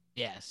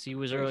 Yes, he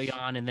was early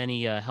on, and then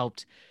he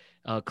helped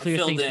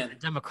clear things for the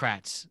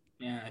Democrats.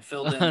 Yeah, I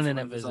filled in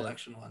for his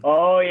election one.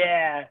 Oh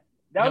yeah,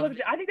 that was.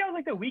 I think that was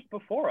like the week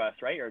before us,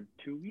 right, or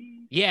 2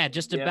 weeks? Yeah,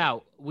 just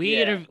about.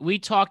 We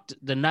talked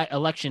the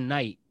election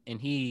night,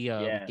 and he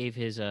gave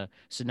his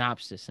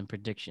synopsis and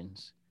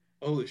predictions.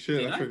 Holy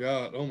shit, I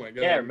forgot. Oh my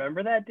god. Yeah,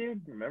 remember that, dude?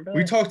 Remember that?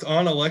 We talked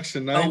on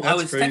election night. Oh, That's I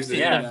was crazy.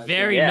 Yeah,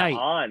 very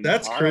night.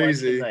 That's on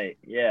crazy. night.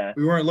 Yeah.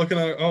 We weren't looking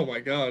at. Oh my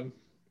god.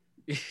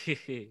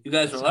 You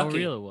guys were lucky. How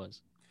real it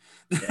was.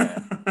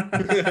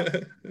 Yeah.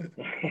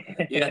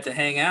 You got to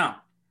hang out.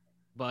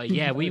 But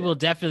yeah, we will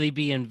definitely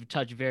be in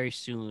touch very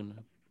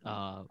soon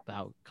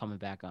about coming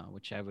back on,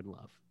 which I would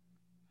love.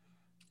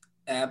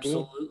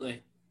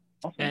 Absolutely.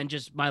 Awesome. And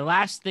just my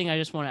last thing, I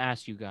just want to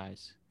ask you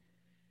guys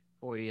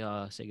before we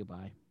say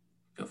goodbye.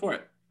 Go for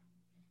it.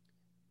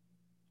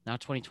 Now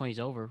 2020 is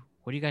over.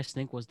 What do you guys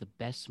think was the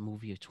best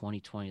movie of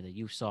 2020 that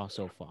you saw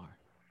so far?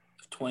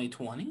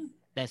 2020?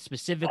 That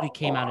specifically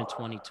came out in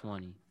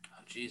 2020. Oh,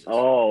 Jesus.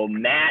 Oh,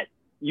 Matt,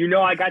 you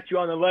know I got you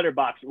on the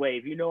letterbox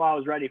wave. You know I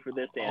was ready for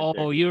this answer.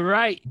 Oh, you're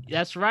right.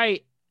 That's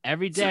right.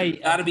 Every So day.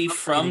 it got to be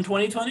from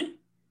 2020?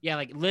 Yeah,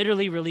 like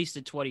literally released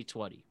in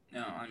 2020.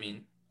 No, I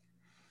mean.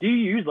 Do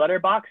you use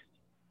Letterboxd,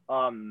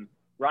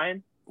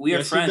 Ryan? We are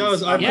Yes, friends. he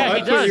does. I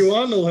he put does. you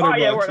on the letterbox,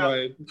 we're not-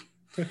 Ryan.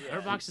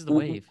 Letterboxd is the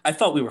wave. I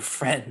thought we were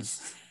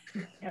friends.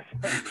 Yes.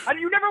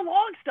 You never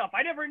log stuff.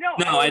 I never know.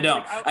 No, I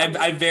don't.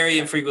 I very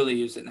infrequently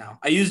use it now.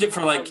 I used it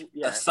for like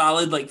a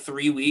solid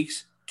 3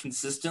 weeks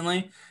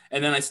consistently,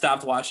 and then I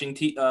stopped watching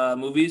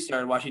movies,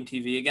 started watching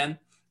TV again,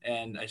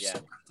 and I just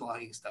stopped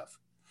logging stuff.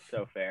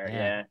 So fair,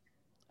 Yeah.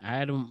 I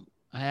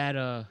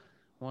had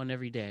one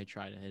every day. I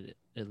try to hit it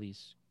at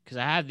least because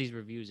I have these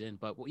reviews in.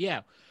 But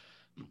yeah,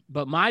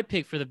 but my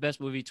pick for the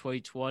best movie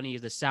 2020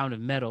 is The Sound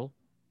of Metal.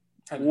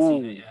 Haven't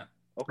seen it yet.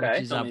 Okay.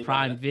 Which is on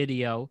Prime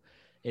Video.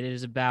 It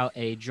is about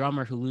a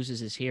drummer who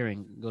loses his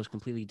hearing, goes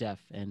completely deaf,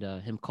 and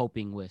him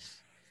coping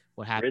with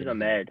what happened. Riz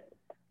Ahmed.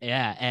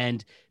 Yeah,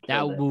 and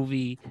that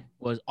movie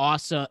was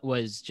awesome.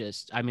 Was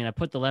just, I mean, I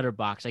put the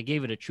letterbox. I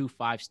gave it a true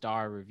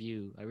 5-star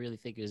review. I really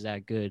think it was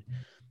that good.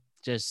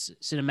 Just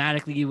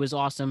cinematically, it was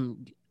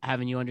awesome.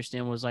 Having you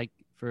understand what it was like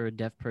for a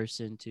deaf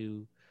person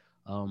to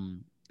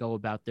go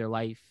about their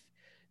life.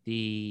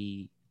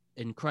 The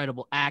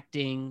incredible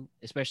acting,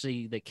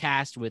 especially the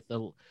cast with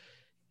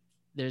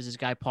there's this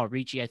guy Paul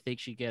Ricci, I think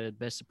should get a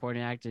best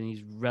supporting actor, and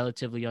he's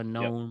relatively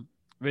unknown. Yep.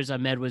 Riz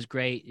Ahmed was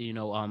great. You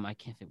know, I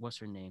can't think what's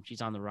her name. She's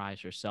on the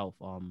rise herself.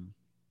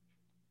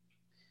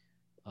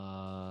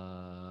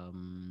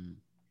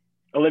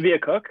 Olivia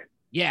Cook.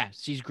 Yeah,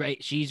 she's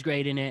great. She's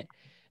great in it,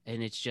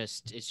 and it's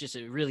just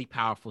a really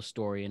powerful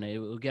story, and it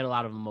will get a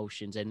lot of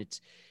emotions, and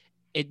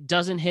it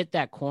doesn't hit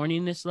that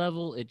corniness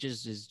level. It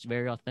just is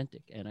very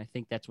authentic, and I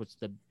think that's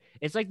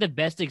it's like the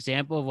best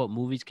example of what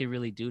movies can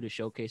really do to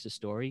showcase a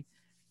story.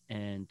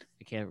 And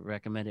I can't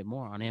recommend it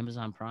more on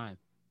Amazon Prime.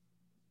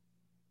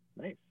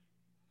 Nice.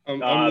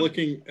 I'm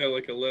looking at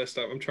like a list.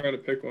 I'm trying to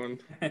pick one.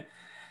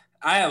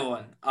 I have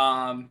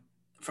one.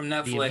 From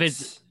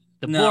Netflix.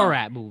 The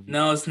Borat movie.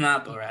 No, it's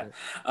not Borat.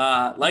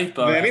 Like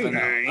Borat. Very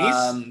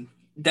nice.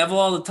 Devil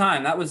All the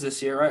Time. That was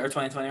this year, right? Or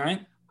 2020,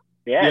 right?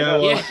 Yeah,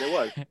 it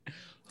was.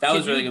 That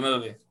was a really good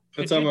movie.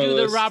 Could you do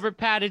the Robert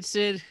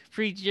Pattinson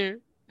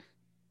preacher?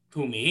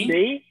 Who, me?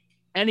 Me?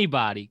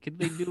 Anybody. Could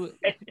they do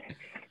it?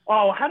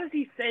 Oh, how does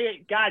he say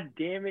it? God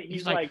damn it.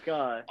 He's like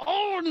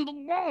oh, in the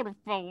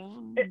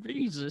waterfall.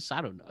 Jesus.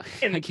 I don't know.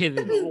 I can't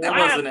that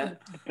wasn't it.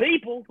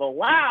 People, the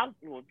loud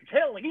will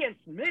tell against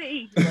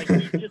me. Like,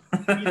 he's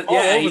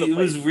yeah, he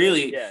was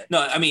really. Yeah. No,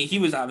 I mean, he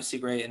was obviously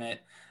great in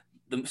it.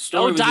 The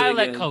story was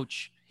dialect really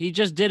coach. He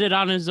just did it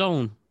on his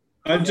own.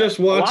 I just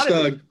watched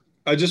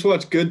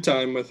Good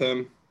Time with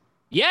him.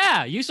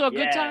 Yeah, you saw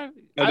Good Time?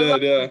 I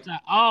did, yeah.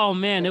 Oh,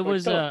 man, it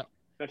was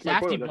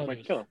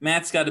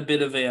Matt's got a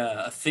bit of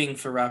a thing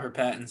for Robert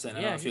Pattinson.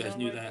 I don't know if you guys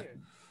knew that.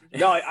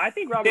 No, I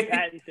think Robert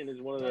Pattinson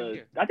is one of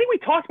the. I think we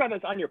talked about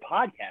this on your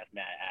podcast,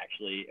 Matt.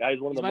 Actually,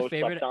 he's one of the most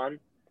slept on.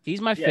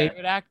 He's my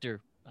favorite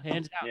actor,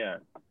 hands out. Yeah,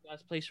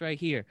 last place right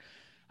here.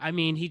 I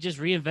mean, he just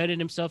reinvented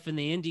himself in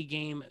the indie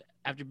game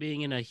after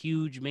being in a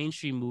huge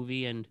mainstream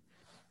movie, and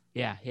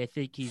yeah, I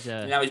think he's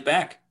now he's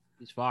back.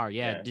 He's far,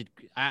 yeah.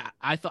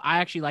 I thought I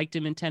actually liked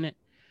him in Tenet,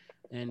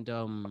 and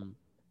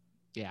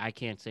yeah, I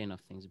can't say enough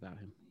things about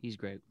him. He's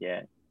great.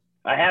 Yeah,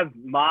 I have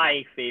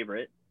my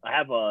favorite. I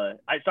have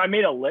I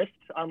made a list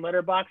on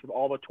Letterboxd of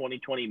all the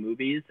 2020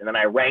 movies, and then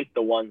I ranked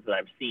the ones that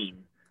I've seen.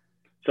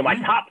 So my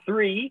top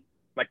three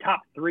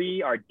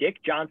are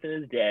Dick Johnson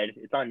is Dead.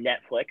 It's on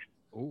Netflix.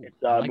 Ooh,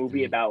 it's a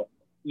movie about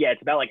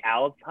like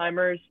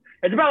Alzheimer's.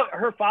 It's about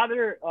her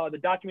father, the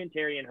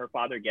documentary, and her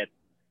father gets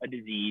a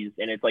disease,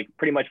 and it's like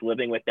pretty much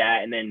living with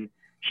that. And then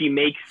she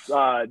makes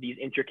these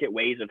intricate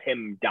ways of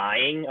him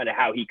dying and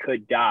how he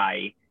could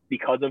die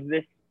because of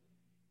this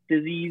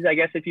disease, I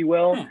guess, if you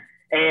will. Hmm.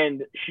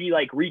 And she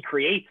like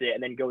recreates it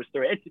and then goes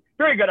through it. It's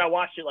very good. I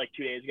watched it like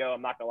 2 days ago.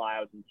 I'm not gonna lie, I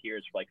was in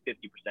tears for like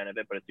 50% of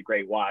it, but it's a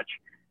great watch.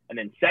 And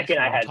then second,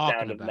 I had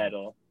Sound of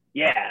Metal.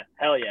 Yeah,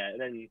 hell yeah. And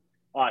then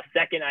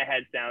second, I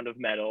had Sound of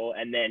Metal.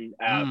 And then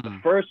the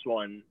first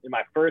one in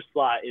my first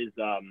slot is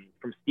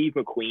from Steve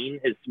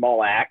McQueen, his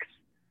Small Axe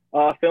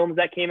films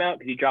that came out,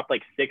 because he dropped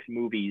like 6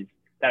 movies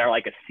that are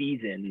like a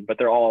season, but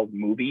they're all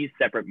movies,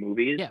 separate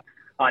movies,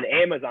 on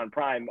Amazon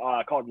Prime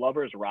called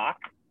Lovers Rock.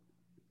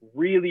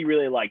 Really,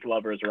 really liked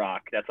Lovers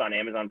Rock. That's on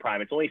Amazon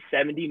Prime. It's only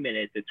 70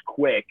 minutes. It's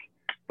quick,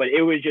 but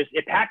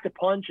it packed a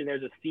punch. And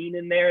there's a scene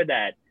in there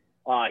that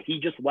he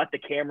just let the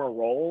camera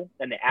roll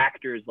and the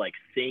actors like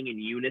sing in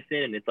unison,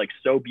 and it's like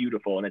so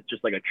beautiful, and it's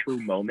just like a true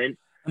moment.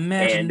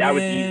 Imagine and that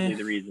was easily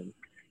the reason.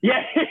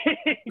 Yeah,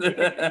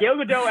 Gal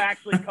Gadot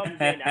actually comes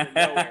in out of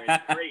nowhere.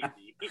 It's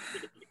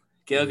crazy.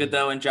 Gal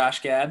Gadot and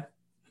Josh Gad.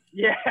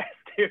 Yes,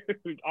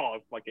 dude. Oh,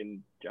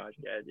 fucking Josh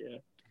Gad.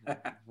 Yeah.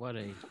 What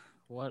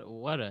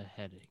a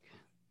headache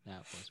that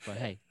was. But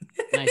hey,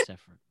 nice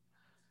effort.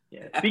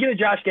 Yeah. Speaking of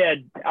Josh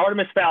Gad,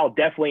 Artemis Fowl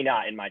definitely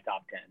not in my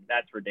top 10.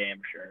 That's for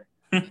damn sure.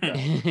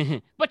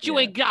 So, but you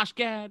ain't Josh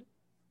Gad.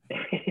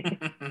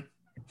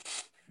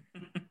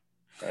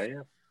 Oh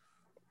yeah.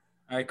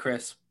 All right,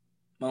 Chris.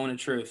 Moment of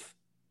truth.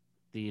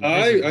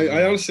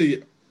 I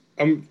honestly,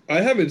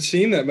 I haven't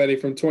seen that many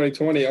from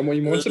 2020. I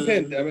mean, once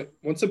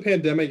the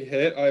pandemic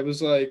hit, I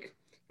was like,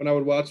 when I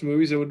would watch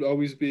movies, it would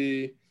always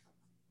be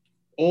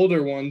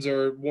older ones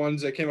or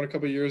ones that came out a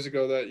couple of years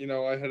ago that, you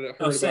know, I had heard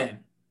about. Same.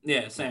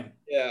 Yeah, same.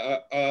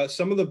 Yeah,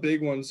 some of the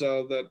big ones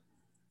that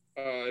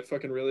I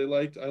fucking really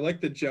liked. I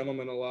liked The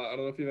Gentleman a lot. I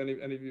don't know if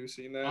any of you have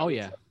seen that. Oh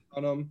yeah.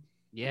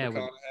 Yeah,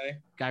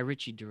 Guy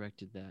Ritchie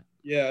directed that.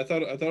 Yeah, I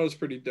thought it was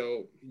pretty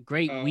dope.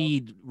 Great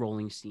weed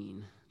rolling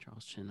scene,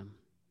 Charles Chinham.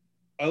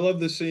 I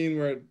love the scene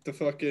where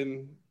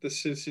the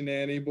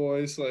Cincinnati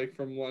boys, like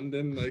from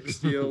London, like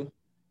steal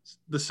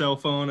the cell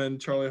phone,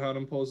 and Charlie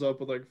Hunnam pulls up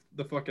with like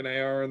the fucking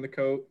AR in the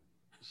coat.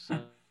 So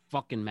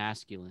fucking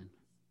masculine.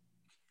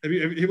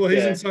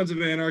 He's in Sons of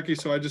Anarchy,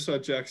 so I just saw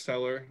Jax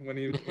Teller when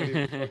he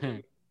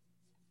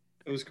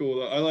it was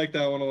cool though. I like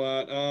that one a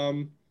lot.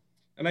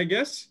 And I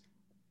guess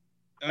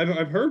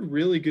I've heard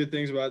really good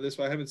things about this,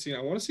 but I haven't seen it.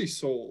 I want to see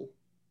Soul.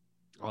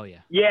 Oh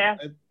yeah. Yeah.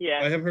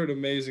 I have heard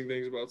amazing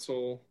things about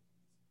Soul.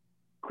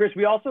 Chris,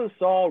 we also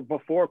saw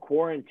before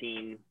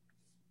quarantine,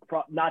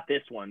 not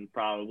this one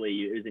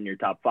probably is in your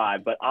top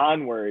 5, but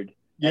Onward.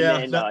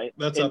 Yeah,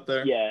 that's up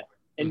there. Yeah,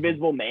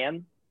 Invisible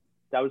Man.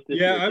 That was this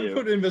year too. I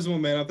put Invisible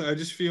Man up there. I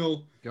just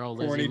feel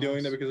corny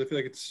doing that because I feel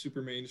like it's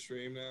super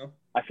mainstream now.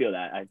 I feel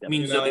that. You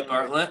mean Zoe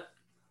Bartlett?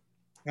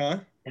 Huh?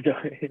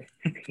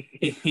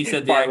 He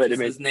said the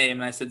actress's name,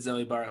 and I said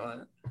Zoe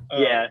Bartlett.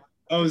 Yeah.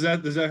 Oh, is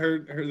that her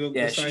the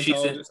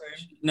Scientologist name?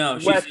 No,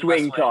 West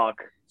Wing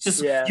talk.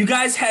 Just you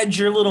guys had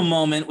your little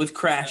moment with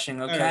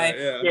Crashing,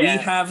 okay? Right, We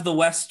have the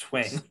West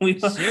Wing.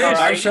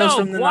 Our shows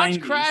from the watch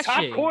 90s.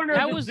 Crashing. Top corner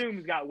of the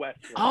Zoom's got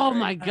West Wing. Oh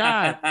my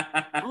god!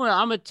 I'm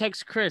gonna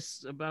text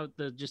Chris about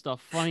just a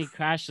funny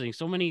crash thing.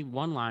 So many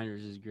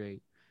one-liners is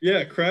great.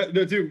 Yeah,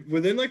 dude.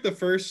 Within like the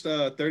first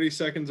 30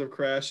 seconds of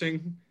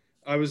Crashing,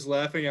 I was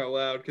laughing out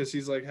loud because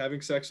he's like having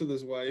sex with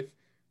his wife,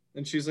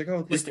 and she's like,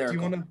 "Oh, like, do you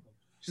want to?"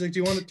 She's like, "Do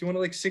you want to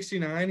like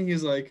 69?"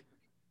 He's like,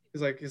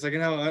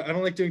 "No, I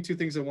don't like doing 2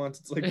 things at once.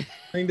 It's like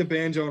playing the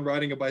banjo and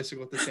riding a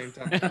bicycle at the same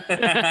time."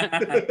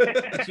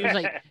 She was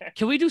like,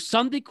 "Can we do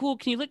something cool?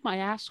 Can you lick my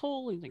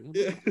asshole?" He's like,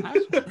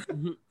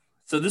 asshole.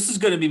 So this is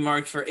going to be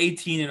marked for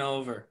 18 and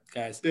over,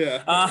 guys.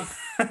 Yeah.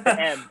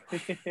 M.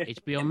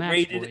 HBO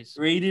Max, boys.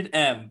 Rated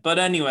M. But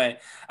anyway,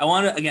 I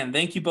want to, again,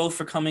 thank you both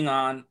for coming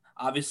on.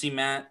 Obviously,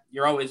 Matt,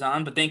 you're always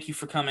on, but thank you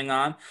for coming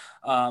on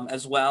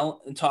as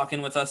well and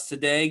talking with us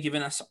today,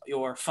 giving us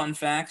your fun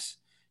facts,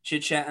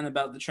 chit-chatting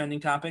about the trending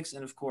topics,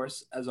 and of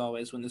course, as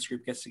always, when this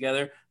group gets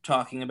together,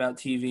 talking about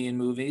TV and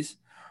movies.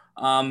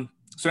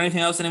 Is there anything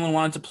else anyone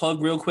wanted to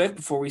plug real quick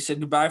before we said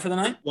goodbye for the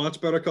night? Watch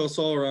Better Call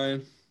Saul,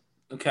 Ryan.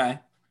 Okay.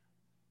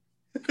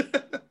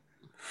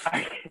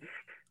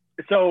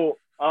 So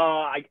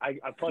I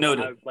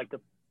like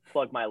to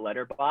plug my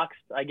Letterboxd,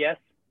 I guess.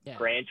 Yeah.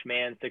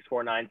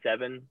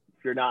 Branchman6497.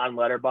 If you're not on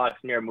Letterboxd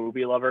and you're a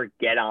movie lover,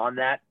 get on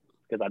that,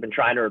 because I've been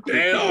trying to recruit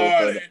people.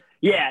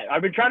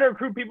 I've been trying to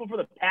recruit people for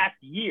the past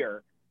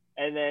year,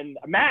 and then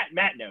Matt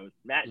knows.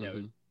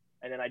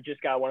 And then I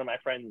just got one of my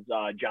friends,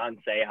 John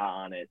Seha,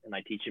 on it, and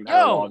I teach him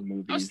how to log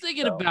movies. I was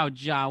thinking about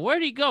John.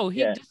 Where'd he go?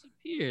 He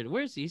disappeared.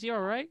 Where's he? Is he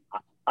all right?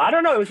 I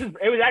don't know.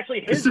 It was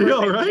actually his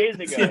birthday 2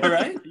 days ago. All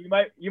right?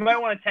 You might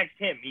want to text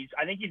him.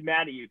 I think he's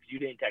mad at you because you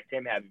didn't text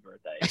him happy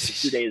birthday. It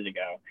was 2 days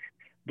ago.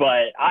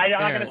 But I'm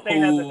not gonna say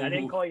nothing. I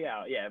didn't call you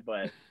out. Yeah,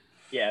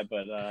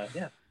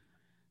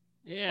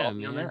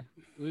 man.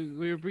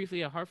 We were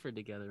briefly at Hartford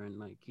together, and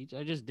like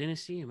I just didn't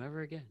see him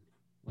ever again.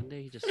 One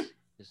day he just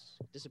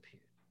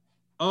disappeared.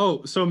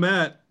 Oh, so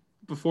Matt,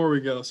 before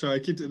we go, sorry, I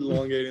keep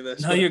elongating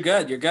this. No, you're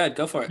good. You're good.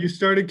 Go for it. You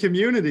started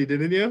Community,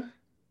 didn't you?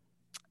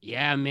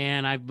 Yeah,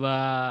 man. I've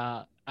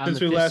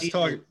since we last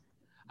talked,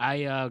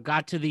 I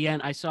got to the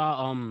end. I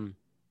saw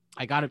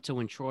I got up to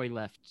when Troy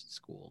left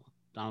school.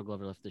 Donald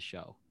Glover left the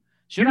show.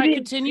 Should I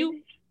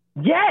continue?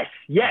 Yes.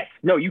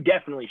 No, you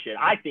definitely should.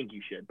 I think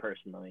you should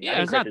personally. Yeah,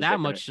 there's not that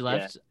much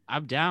left. Yeah.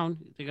 I'm down.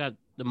 They got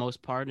the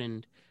most part,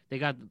 and they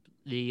got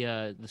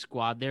the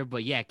squad there.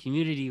 But yeah,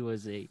 Community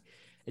was a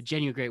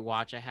genuine great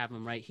watch. I have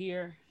them right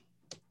here.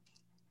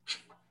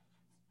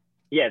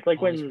 Yeah, it's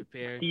like when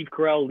Steve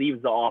Carell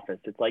leaves The Office.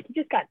 It's like, you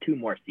just got 2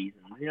 more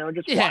seasons. You know,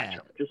 just watch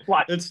them. Just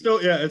watch.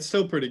 It's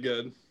still pretty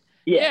good.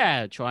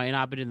 Yeah, Troy and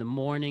Abed in the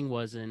Morning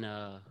was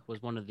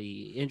one of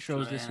the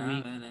intros this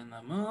week. In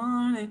the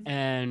morning.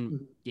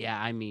 And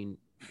yeah, I mean,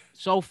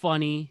 so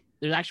funny.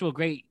 There's actual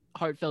great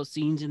heartfelt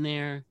scenes in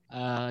there.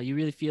 You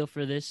really feel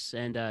for this,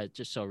 and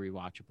just so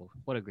rewatchable.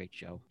 What a great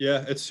show.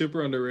 Yeah, it's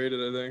super underrated,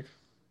 I think.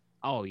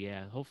 Oh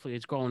yeah, hopefully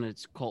it's growing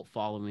its cult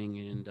following,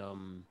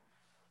 and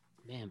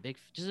man,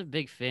 just a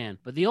big fan.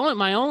 But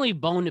my only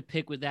bone to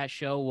pick with that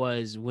show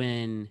was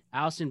when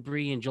Alison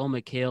Brie and Joel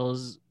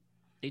McHale's,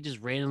 they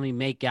just randomly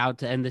make out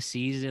to end the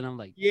season. I'm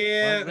like,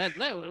 yeah,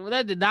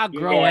 that did not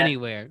grow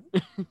anywhere.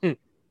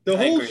 The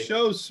whole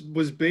show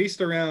was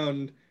based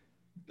around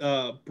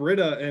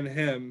Britta and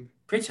him.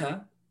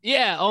 Britta?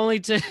 Yeah,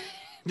 only to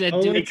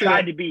they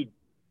tried to be.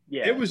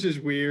 Yeah, it was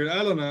just weird.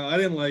 I don't know. I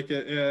didn't like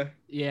it. Yeah.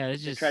 Yeah,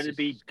 it's just they tried to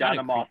be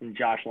Donna Moss and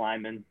Josh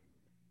Lyman.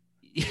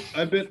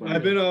 I've been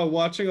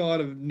watching a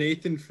lot of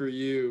Nathan For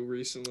You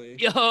recently.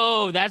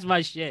 Yo, that's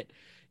my shit.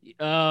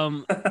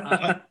 I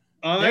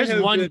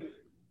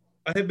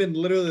have been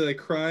literally like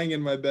crying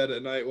in my bed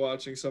at night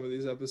watching some of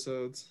these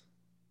episodes.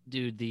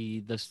 Dude,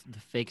 the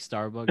fake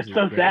Starbucks. It's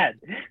so sad.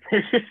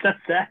 It's just so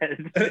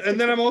sad. And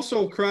then I'm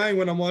also crying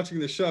when I'm watching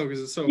the show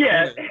because it's so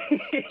funny.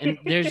 And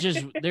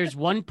there's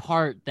one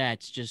part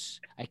that's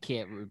just, I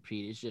can't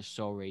repeat. It's just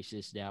so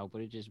racist now,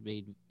 but it just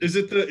made. Is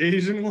it the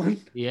Asian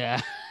one? Yeah.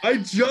 I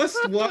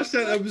just watched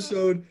that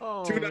episode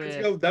 2 nights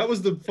ago. That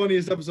was the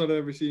funniest episode I've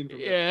ever seen.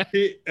 Yeah.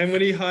 And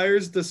when he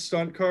hires the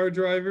stunt car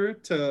driver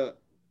to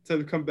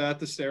combat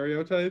the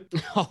stereotype.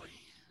 Oh.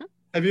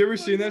 Have you ever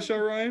seen that show,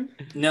 Ryan?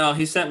 No,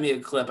 he sent me a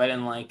clip. I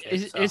didn't like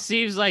it. It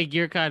seems like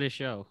your kind of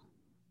show.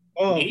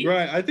 Oh, me?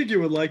 Right. I think you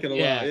would like it a lot.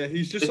 Yeah,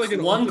 he's just like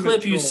an one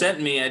clip you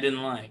sent me I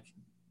didn't like.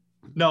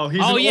 No,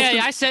 he's. Oh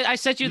yeah, I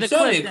sent you the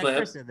clip.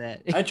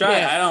 I tried.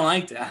 Yeah. I don't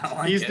like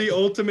that. He's the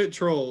ultimate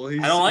troll.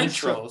 I don't like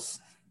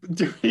trolls.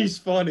 Dude, he's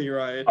funny,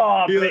 right?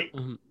 Oh,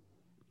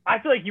 I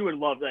feel like you would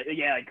love that.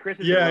 Yeah, like Chris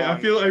is. Yeah, I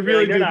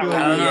really do feel like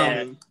I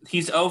don't know.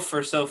 He's 0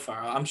 for so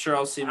far. I'm sure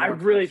I'll see more. I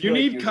really you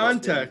need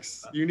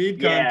context. You need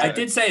context. I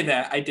did say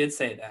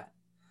that.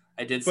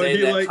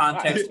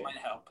 Context might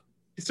help.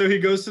 So he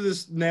goes to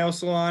this nail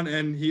salon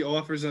and he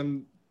offers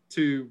them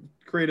to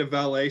create a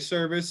valet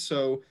service.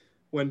 So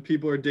when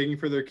people are digging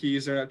for their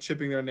keys, they're not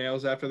chipping their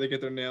nails after they get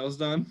their nails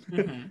done.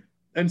 Mm-hmm.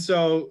 And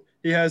so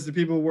he has the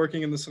people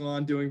working in the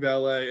salon doing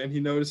valet, and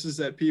he notices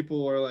that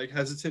people are like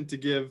hesitant to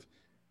give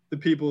the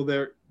people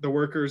the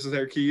workers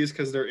their keys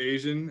because they're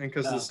Asian and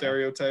because of the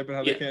stereotype and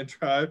how they can't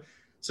drive.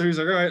 So he's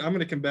like, all right, I'm going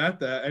to combat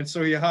that. And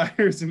so he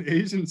hires an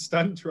Asian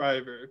stunt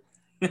driver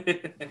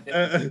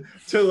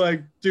to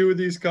like do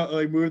these,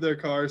 like move their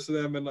cars to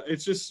them. And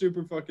it's just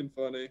super fucking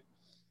funny.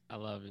 I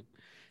love it.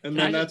 And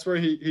then that's where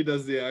he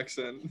does the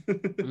accent.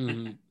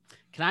 Mm-hmm.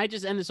 Can I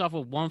just end this off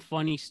with one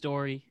funny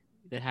story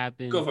that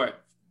happened? Go for it.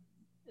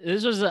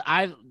 This was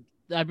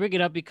I bring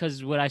it up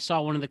because when I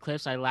saw one of the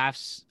clips, I laughed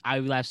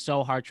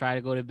so hard trying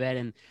to go to bed.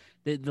 And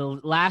the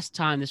last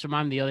time, this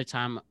reminded me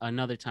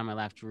another time I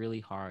laughed really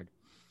hard.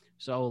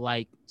 So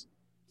like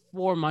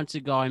 4 months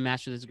ago, I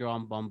matched with this girl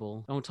on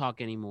Bumble. Don't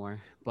talk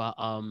anymore. But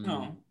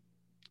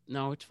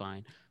no, it's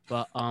fine.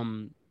 But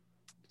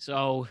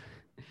so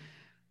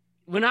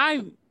when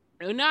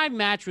I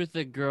match with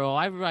a girl,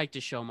 I like to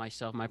show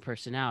myself my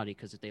personality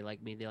because if they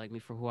like me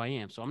for who I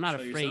am. So I'm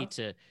not afraid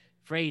to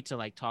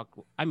like talk.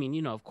 I mean,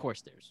 you know, of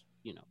course there's,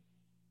 you know,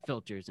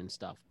 filters and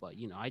stuff, but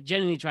you know, I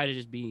genuinely try to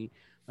just be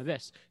my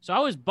best. So I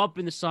was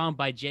bumping the song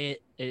by Jid,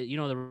 you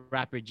know, the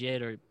rapper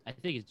Jid, or I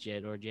think it's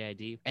Jid or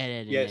J-I-D.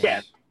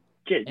 Jid.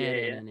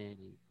 Ed and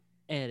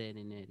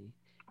Eddie.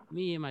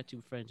 Me and my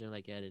 2 friends are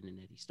like Ed and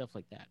Eddie, stuff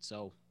like that.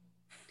 So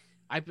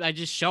I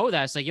just show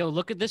that. It's like, yo,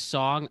 look at this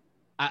song.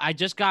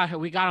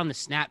 We got on the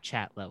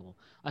Snapchat level.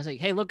 I was like,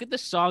 hey, look at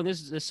this song.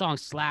 This song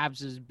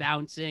slaps, is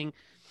bouncing.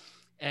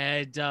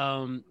 And,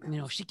 you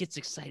know, she gets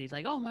excited,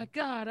 like, oh my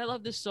God, I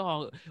love this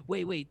song.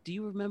 Wait, do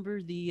you remember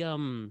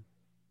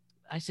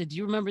I said, do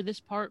you remember this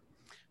part?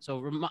 So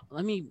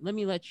let me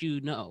let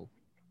you know.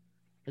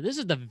 This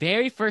is the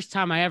very first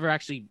time I ever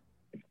actually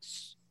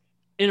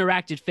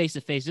interacted face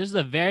to face. This is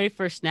the very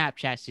first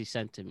Snapchat she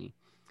sent to me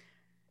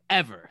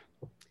ever.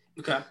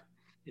 Okay.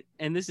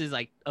 And this is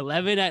like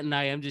 11 at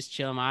night. I'm just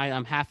chilling.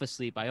 I'm half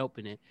asleep. I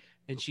open it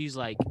and she's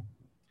like,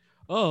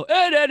 oh,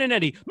 Ed and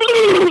Eddie.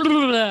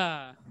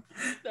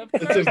 The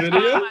first a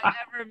video? time I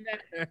ever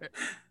met her.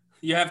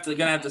 You're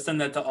gonna have to send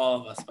that to all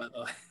of us, by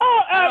the way.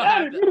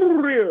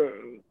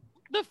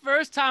 The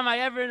first time I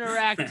ever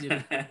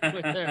interacted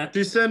with her. Did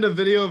you send a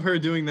video of her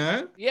doing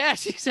that? Yeah,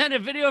 she sent a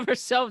video of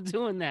herself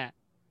doing that.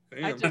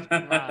 Damn. I just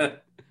cried.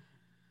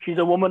 She's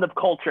a woman of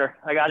culture.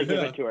 I got to give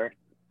it to her.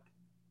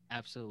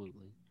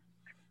 Absolutely.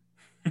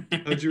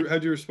 How'd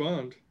you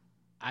respond?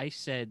 I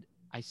said,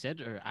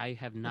 or I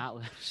have not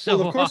laughed Well,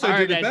 so of course I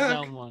hard did it at back.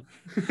 someone.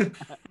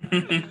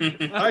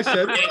 I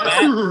said,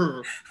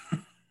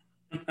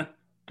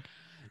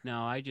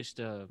 No, I just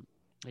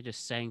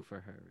sang for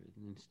her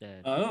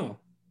instead. Oh.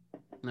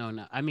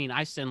 No. I mean,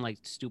 I send like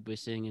stupid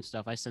singing and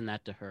stuff. I send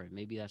that to her.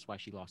 Maybe that's why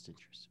she lost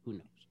interest.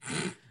 Who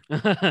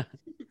knows?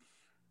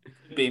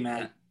 Could be,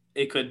 Matt.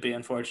 It could be,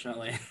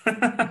 unfortunately.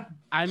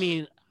 I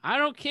mean, I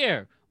don't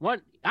care.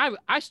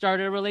 I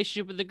started a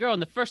relationship with a girl,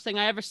 and the first thing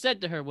I ever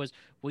said to her was,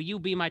 "Will you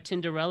be my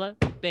Tinderella?"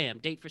 Bam,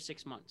 date for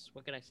 6 months.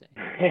 What could I say?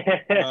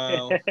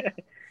 wow.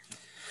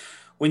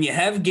 When you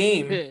have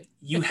game,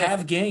 you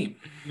have game.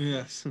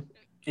 Yes.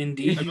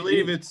 Indeed. I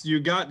believe it's you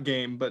got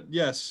game, but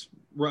yes,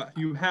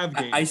 you have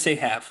game. I say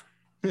have.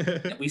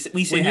 We say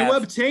when have. you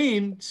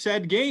obtain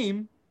said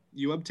game,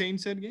 you obtain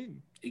said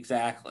game.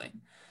 Exactly.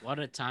 What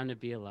a time to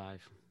be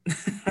alive.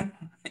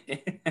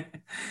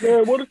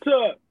 Yeah, what's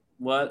up?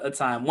 What a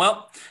time.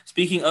 Well,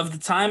 speaking of the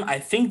time, I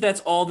think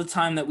that's all the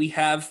time that we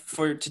have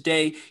for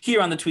today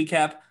here on the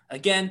Tweetcap.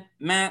 Again,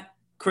 Matt,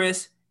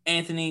 Chris,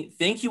 Anthony,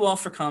 thank you all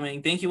for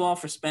coming. Thank you all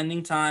for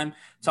spending time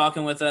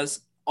talking with us.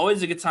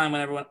 Always a good time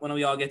when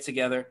we all get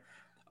together.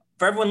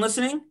 For everyone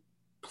listening,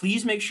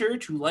 please make sure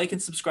to like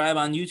and subscribe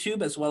on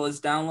YouTube, as well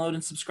as download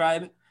and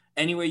subscribe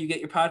anywhere you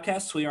get your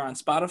podcasts. We are on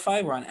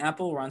Spotify, we're on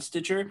Apple, we're on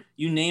Stitcher,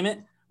 you name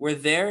it. We're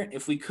there.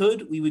 If we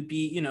could, we would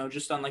be,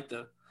 just on like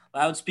the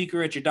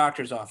loudspeaker at your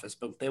doctor's office,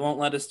 but they won't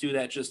let us do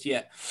that just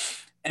yet.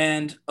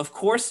 And of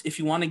course, if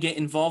you want to get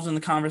involved in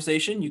the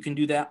conversation, you can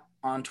do that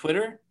on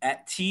Twitter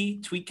at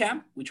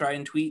 @TweetCap. We try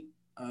and tweet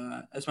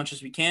as much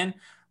as we can.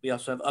 We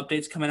also have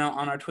updates coming out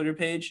on our Twitter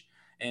page.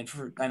 And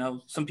I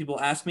know some people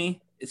ask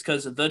me, it's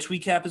because the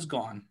Tweetcap is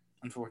gone,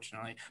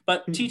 unfortunately.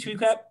 But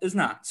 @TweetCap is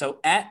not. So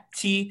at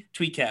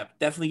 @TweetCap,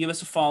 definitely give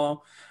us a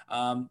follow.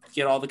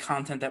 Get all the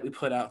content that we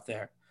put out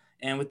there.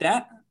 And with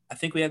that, I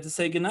think we have to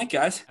say goodnight,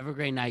 guys. Have a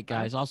great night,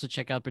 guys. Also,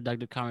 check out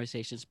Productive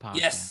Conversations podcast.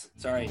 Yes.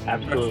 Sorry.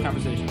 Absolutely.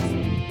 Conversations.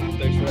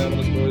 Thanks for having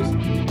us,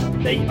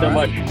 boys. Thank you so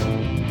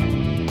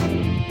much.